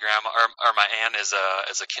 My grandma or my aunt is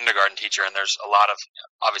a kindergarten teacher, and there's a lot of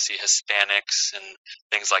obviously Hispanics and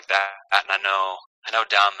things like that. And I know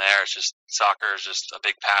down there it's just soccer is just a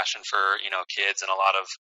big passion for kids and a lot of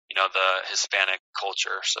the Hispanic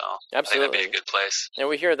culture. So absolutely. I think that'd be a good place. And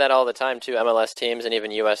we hear that all the time too. MLS teams and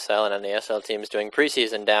even USL and NASL teams doing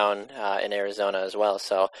preseason down in Arizona as well.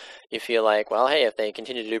 So you feel like, well, hey, if they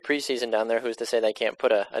continue to do preseason down there, who's to say they can't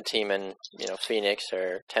put a team in Phoenix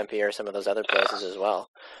or Tempe or some of those other places as well?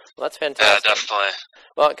 Well, that's fantastic. Yeah, definitely.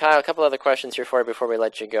 Well, Kyle, a couple other questions here for you before we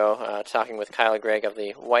let you go. Talking with Kyle Gregg of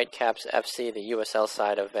the Whitecaps FC, the USL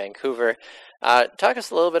side of Vancouver. Talk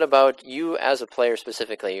us a little bit about you as a player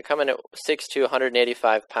specifically. You come in at 6'2",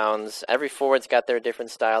 185 pounds. Every forward's got their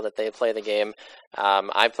different style that they play the game.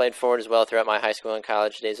 I played forward as well throughout my high school and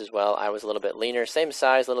college days as well. I was a little bit leaner. Same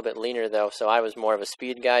size, a little bit leaner though, so I was more of a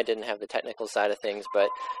speed guy, didn't have the technical side of things, but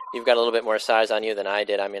you've got a little bit more size on you than I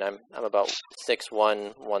did. I mean, I'm about 6'1",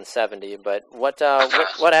 170, but what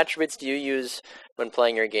attributes do you use when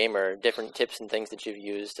playing your game, or different tips and things that you've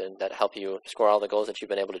used and that help you score all the goals that you've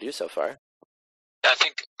been able to do so far? I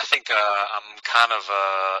think I'm kind of a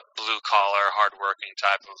blue collar, hardworking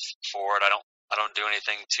type of forward. I don't do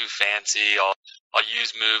anything too fancy. I'll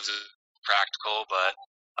use moves as practical, but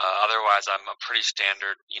otherwise I'm a pretty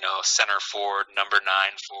standard, center forward, number 9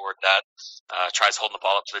 forward that tries holding the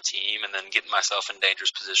ball up to the team and then getting myself in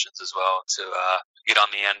dangerous positions as well to get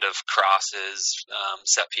on the end of crosses,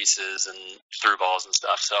 set pieces, and through balls and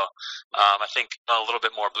stuff. So I think a little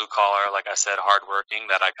bit more blue collar, like I said,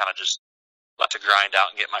 hardworking, that I kind of just like to grind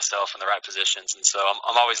out and get myself in the right positions. And so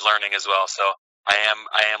I'm always learning as well. So I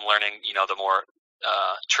am learning, the more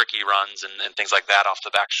tricky runs and things like that off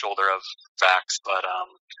the back shoulder of backs. But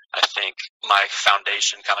I think my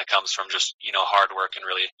foundation kind of comes from just, hard work and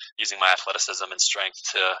really using my athleticism and strength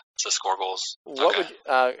to score goals. What would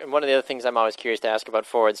and one of the other things I'm always curious to ask about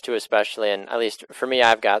forwards too, especially, and at least for me,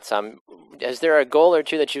 I've got some. Is there a goal or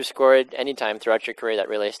two that you've scored anytime throughout your career that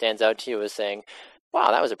really stands out to you as saying,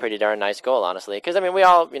 wow, that was a pretty darn nice goal, honestly? Because, we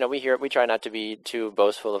all, we try not to be too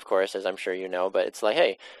boastful, of course, as I'm sure you know, but it's like,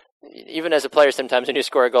 hey, even as a player, sometimes when you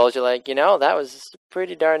score goals, you're like, that was a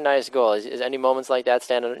pretty darn nice goal. Is any moments like that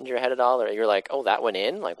stand in your head at all? Or you're like, oh, that went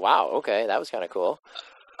in? Like, wow, okay, that was kind of cool.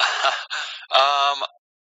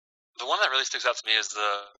 The one that really sticks out to me is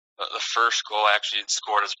the first goal I actually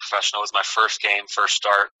scored as a professional. It was my first game, first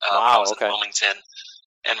start. I was in Wilmington,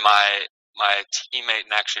 and my teammate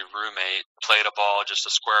and actually roommate played a ball, just a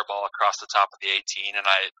square ball across the top of the 18,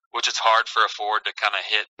 which is hard for a forward to kind of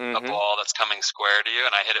hit a ball that's coming square to you,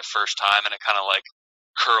 and I hit it first time, and it kind of like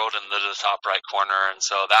curled into the top right corner, and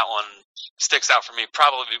so that one sticks out for me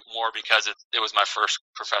probably more because it was my first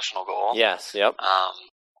professional goal. Yes, yep.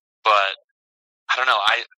 But I don't know.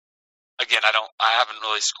 I haven't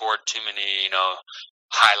really scored too many,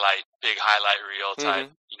 big highlight reel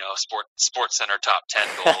type, Sports Center top 10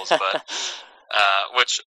 goals, but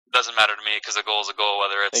which doesn't matter to me because a goal is a goal,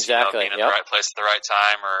 whether it's being in the right place at the right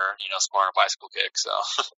time or scoring a bicycle kick. So.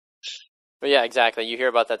 But yeah, exactly. You hear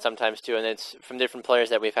about that sometimes too, and it's from different players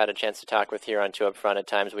that we've had a chance to talk with here on Two Up Front. At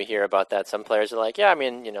times we hear about that. Some players are like, yeah,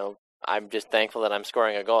 I'm just thankful that I'm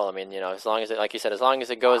scoring a goal. As long as it, like you said, as long as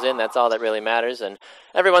it goes in, that's all that really matters. And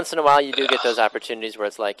every once in a while, you do get those opportunities where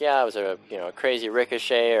it's like, yeah, it was a crazy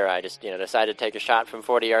ricochet, or I just decided to take a shot from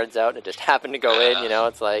 40 yards out and it just happened to go in.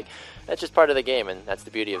 It's like that's just part of the game, and that's the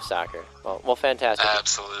beauty of soccer. Well, fantastic.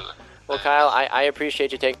 Absolutely. Well, Kyle, I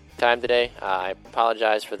appreciate you taking time today. I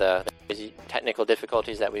apologize for the crazy technical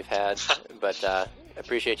difficulties that we've had, but.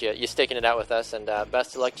 Appreciate you sticking it out with us, and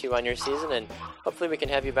best of luck to you on your season, and hopefully we can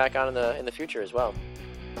have you back on in the future as well.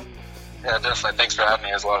 Yeah, definitely. Thanks for having me.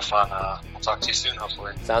 It was a lot of fun. I'll talk to you soon,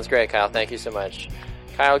 hopefully. Sounds great, Kyle. Thank you so much.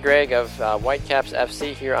 Kyle Gregg of Whitecaps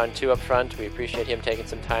FC here on Two Up Front. We appreciate him taking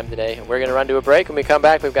some time today. We're going to run to a break. When we come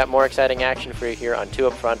back, we've got more exciting action for you here on Two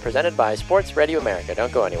Up Front, presented by Sports Radio America.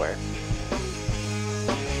 Don't go anywhere.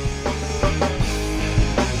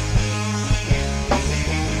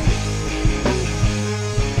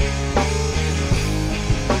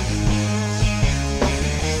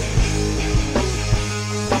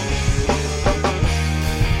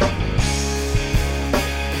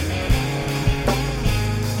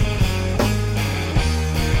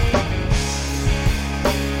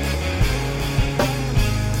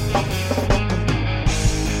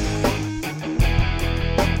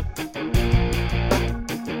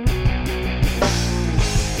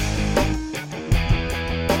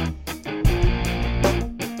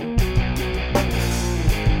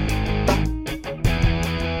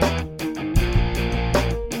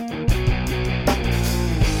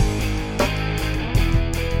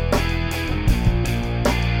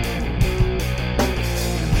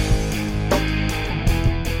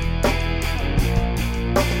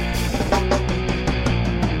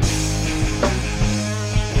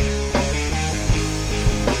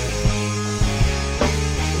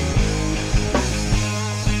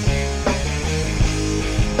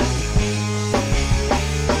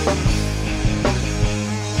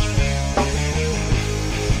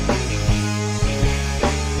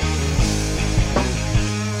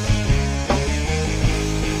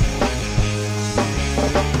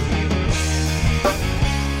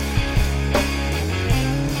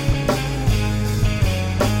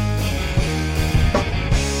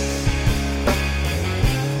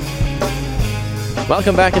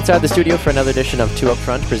 Welcome back inside the studio for another edition of Two Up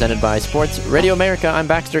Front, presented by Sports Radio America. I'm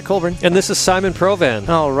Baxter Colburn. And this is Simon Provan.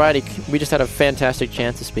 Alrighty, we just had a fantastic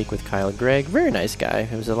chance to speak with Kyle Gregg. Very nice guy.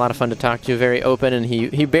 It was a lot of fun to talk to, very open, and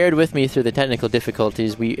he bared with me through the technical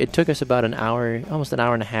difficulties. It took us about an hour, almost an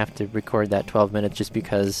hour and a half to record that 12 minutes just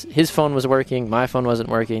because his phone was working, my phone wasn't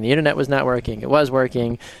working, the internet was not working, it was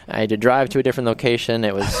working. I had to drive to a different location.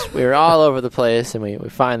 We were all over the place, and we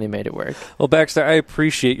finally made it work. Well, Baxter, I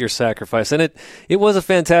appreciate your sacrifice, and it was a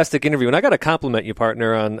fantastic interview, and I got to compliment you,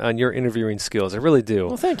 partner, on your interviewing skills. I really do.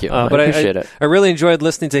 Well, thank you. I appreciate it. I really enjoyed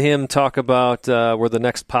listening to him talk about where the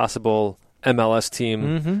next possible MLS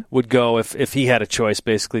team would go if he had a choice,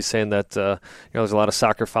 basically saying that there's a lot of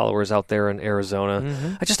soccer followers out there in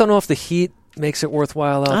Arizona. I just don't know if the Heat makes it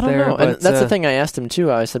worthwhile out there. I don't know. And that's the thing I asked him,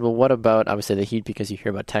 too. I said, well, what about, obviously, the Heat, because you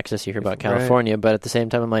hear about Texas, you hear about California, but at the same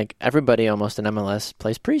time, I'm like, everybody almost in MLS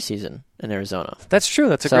plays preseason in Arizona. That's true.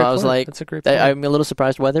 That's a great point. I was like, that's a great point. I'm a little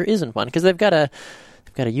surprised why there isn't one, because they've got a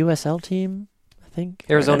USL team, I think.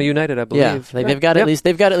 Arizona United, I believe. Yeah, they've got at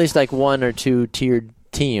least like one or two tiered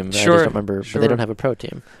team. Sure. I just don't remember, but they don't have a pro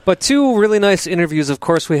team. But two really nice interviews. Of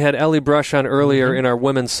course, we had Ellie Brush on earlier in our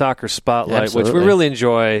women's soccer spotlight, which we really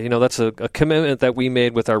enjoy. You know, that's a commitment that we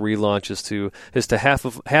made with our relaunch is to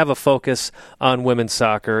have a focus on women's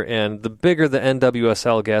soccer. And the bigger the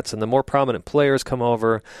NWSL gets and the more prominent players come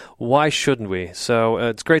over, why shouldn't we? So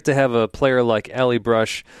it's great to have a player like Ellie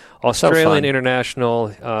Brush, Australian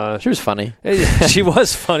international. She was funny. She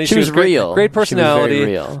was funny. She was real. Great personality. She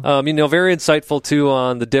was very real. Very insightful too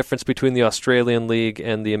on the difference between the Australian League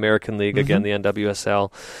and the American League. Again, the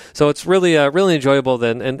NWSL. So it's really really enjoyable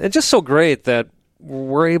then, and just so great that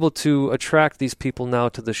we're able to attract these people now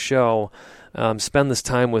to the show. Spend this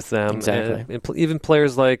time with them. Exactly. And even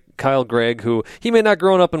players like Kyle Gregg, who he may not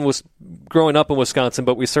growing up in Wisconsin,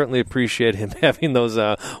 but we certainly appreciate him having those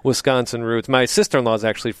Wisconsin roots. My sister-in-law is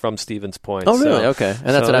actually from Stevens Point. Oh, really? Okay. And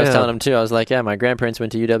that's what I was telling him, too. I was like, my grandparents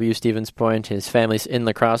went to UW Stevens Point. His family's in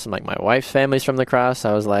lacrosse. I'm like, my wife's family's from lacrosse.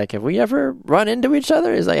 I was like, have we ever run into each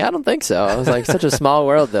other? He's like, I don't think so. I was like, such a small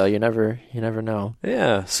world, though. You never know.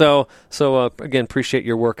 Yeah. So again, appreciate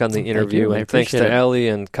your work on the interview. And thanks to Ellie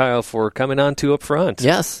and Kyle for coming on to Up Front.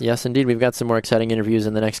 Yes, indeed. We've got some more exciting interviews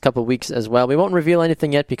in the next couple of weeks as well. We won't reveal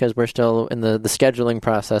anything yet because we're still in the scheduling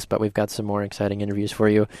process, but we've got some more exciting interviews for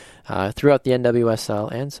you throughout the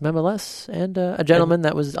NWSL and some MLS and a gentleman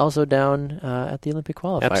that was also down at the Olympic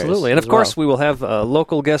qualifiers. Absolutely. And of course, we will have a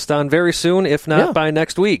local guest on very soon, if not by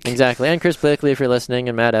next week. Exactly. And Chris Blakely, if you're listening,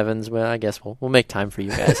 and Matt Evans, well, I guess we'll make time for you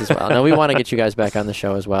guys as well. Now, we want to get you guys back on the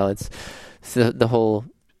show as well. It's the whole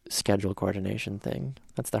schedule coordination thing.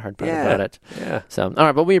 That's the hard part about it. Yeah. So, all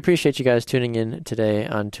right, but we appreciate you guys tuning in today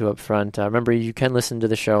on 2 Up Front. Remember, you can listen to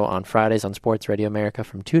the show on Fridays on Sports Radio America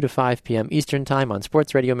from 2 to 5 p.m. Eastern Time on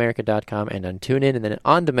sportsradioamerica.com and on TuneIn, and then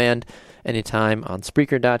on demand anytime on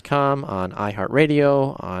Spreaker.com, on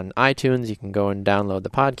iHeartRadio, on iTunes. You can go and download the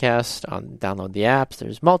podcast, download the apps.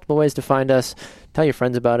 There's multiple ways to find us. Tell your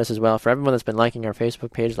friends about us as well. For everyone that's been liking our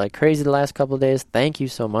Facebook page like crazy the last couple of days, thank you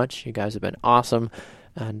so much. You guys have been awesome.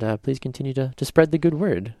 And please continue to spread the good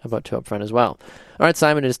word about 2 Up Front as well. All right,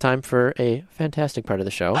 Simon, it is time for a fantastic part of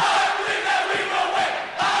the show.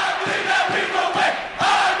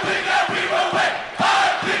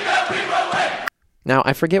 Now,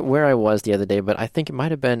 I forget where I was the other day, but I think it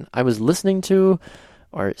might have been, I was listening to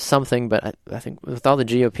or something, but I think with all the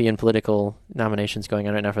GOP and political nominations going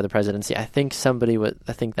on right now for the presidency, I think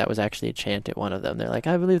that was actually a chant at one of them. They're like,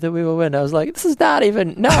 I believe that we will win. I was like, this is not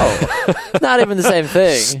even the same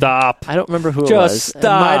thing. Stop. I don't remember who it was. Stop.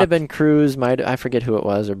 It might have been Cruz, I forget who it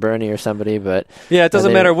was, or Bernie or somebody, but... Yeah, it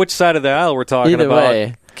doesn't matter which side of the aisle we're talking either about.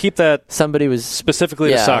 Way, keep that somebody was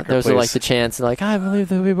specifically to soccer, those please. are like the chants, like, I believe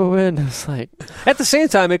that we will win. It's like... At the same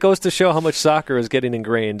time, it goes to show how much soccer is getting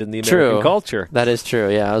ingrained in the American culture. That is true,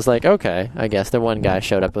 yeah. I was like, okay, I guess. The one guy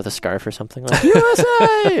showed up with a scarf or something like,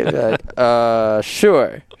 USA! Like,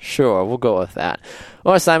 sure, we'll go with that.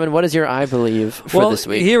 Well, Simon, what is your I believe for this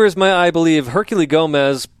week? Here is my I believe. Herculez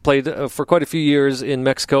Gomez played for quite a few years in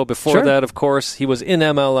Mexico. Before that, of course, he was in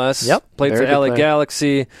MLS. Yep. Played for LA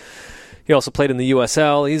Galaxy. He also played in the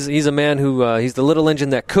USL. He's a man who he's the little engine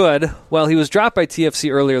that could. Well, he was dropped by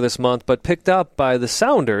TFC earlier this month, but picked up by the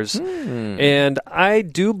Sounders. And I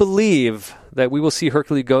do believe that we will see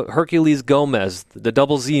Herculez Gomez, the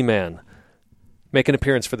double Z man, make an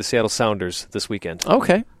appearance for the Seattle Sounders this weekend.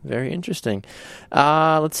 Okay, very interesting.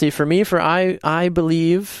 Let's see. For me, I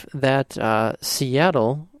believe that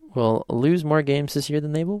Seattle will lose more games this year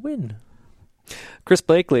than they will win. Chris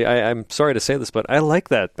Blakely, I'm sorry to say this, but I like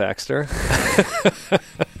that, Baxter.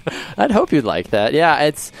 I'd hope you'd like that. Yeah,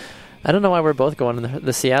 I don't know why we're both going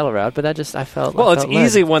the Seattle route, but I felt... Well, it's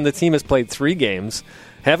easy when the team has played 3 games,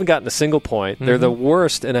 haven't gotten a single point. They're the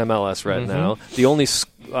worst in MLS right now. The only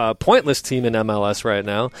pointless team in MLS right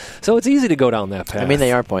now. So it's easy to go down that path. I mean,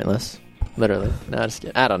 they are pointless. Literally. No, just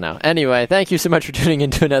kidding. I don't know. Anyway, thank you so much for tuning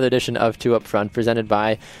into another edition of 2 Up Front, presented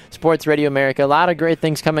by Sports Radio America. A lot of great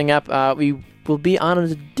things coming up. We will be on at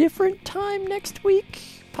a different time next week.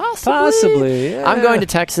 Possibly, yeah. I'm going to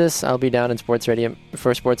Texas. I'll be down in Sports Radio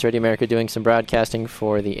America doing some broadcasting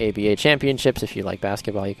for the ABA Championships. If you like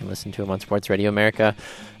basketball, you can listen to them on Sports Radio America.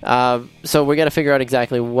 So we got to figure out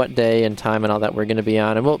exactly what day and time and all that we're going to be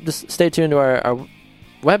on. And we'll just stay tuned to our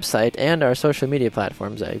website and our social media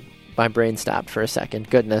platforms. My brain stopped for a second.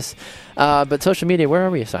 Goodness. But social media, where are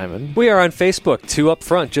we, Simon? We are on Facebook, 2 Up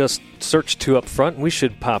Front. Just search 2 Up Front. We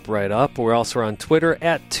should pop right up. We're also on Twitter,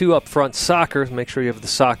 at 2 Up Front Soccer. Make sure you have the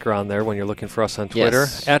soccer on there when you're looking for us on Twitter.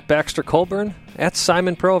 Yes. At Baxter Colburn, at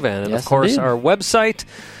Simon Provan. And, yes, of course, indeed. our website,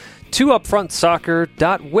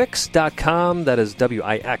 2upfrontsoccer.wix.com. That is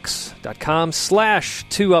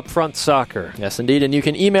wix.com/2upfrontsoccer. Yes, indeed. And you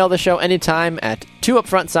can email the show anytime at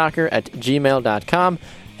 2upfrontsoccer@gmail.com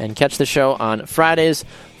and catch the show on Fridays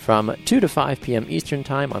from 2 to 5 p.m. Eastern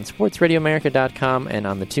Time on sportsradioamerica.com and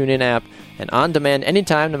on the TuneIn app, and on demand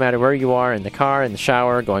anytime, no matter where you are, in the car, in the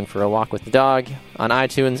shower, going for a walk with the dog, on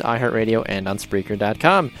iTunes, iHeartRadio, and on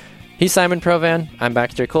Spreaker.com. He's Simon Provan. I'm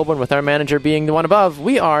Baxter Colburn, with our manager being the one above.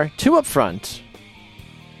 We are 2 Up Front.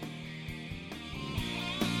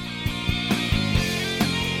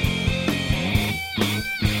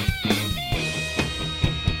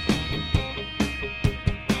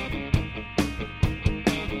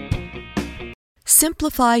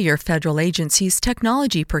 Simplify your federal agency's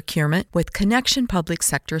technology procurement with Connection Public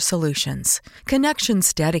Sector Solutions.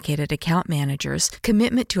 Connection's dedicated account managers,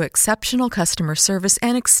 commitment to exceptional customer service,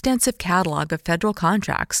 and extensive catalog of federal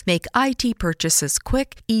contracts make IT purchases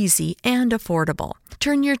quick, easy, and affordable.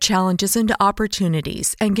 Turn your challenges into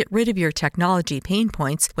opportunities and get rid of your technology pain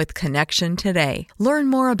points with Connection today. Learn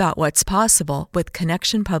more about what's possible with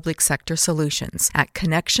Connection Public Sector Solutions at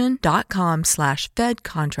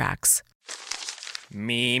connection.com/fedcontracts.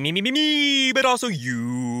 Me, but also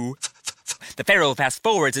you. The Pharaoh fast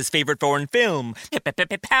forwards his favorite foreign film,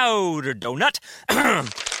 Powder Donut.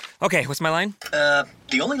 Okay, what's my line?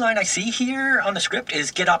 The only line I see here on the script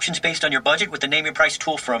is get options based on your budget with the Name Your Price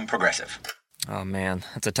tool from Progressive. Oh man,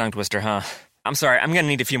 that's a tongue twister, huh? I'm sorry, I'm gonna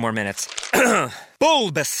need a few more minutes.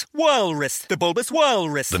 Bulbous Walrus, the Bulbous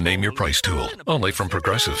Walrus. The Name Your Price tool, only from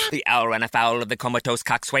Progressive. The owl ran afoul of the comatose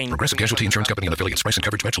coxswain. Progressive Casualty Insurance Company and affiliates. Price and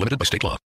coverage match limited by state law.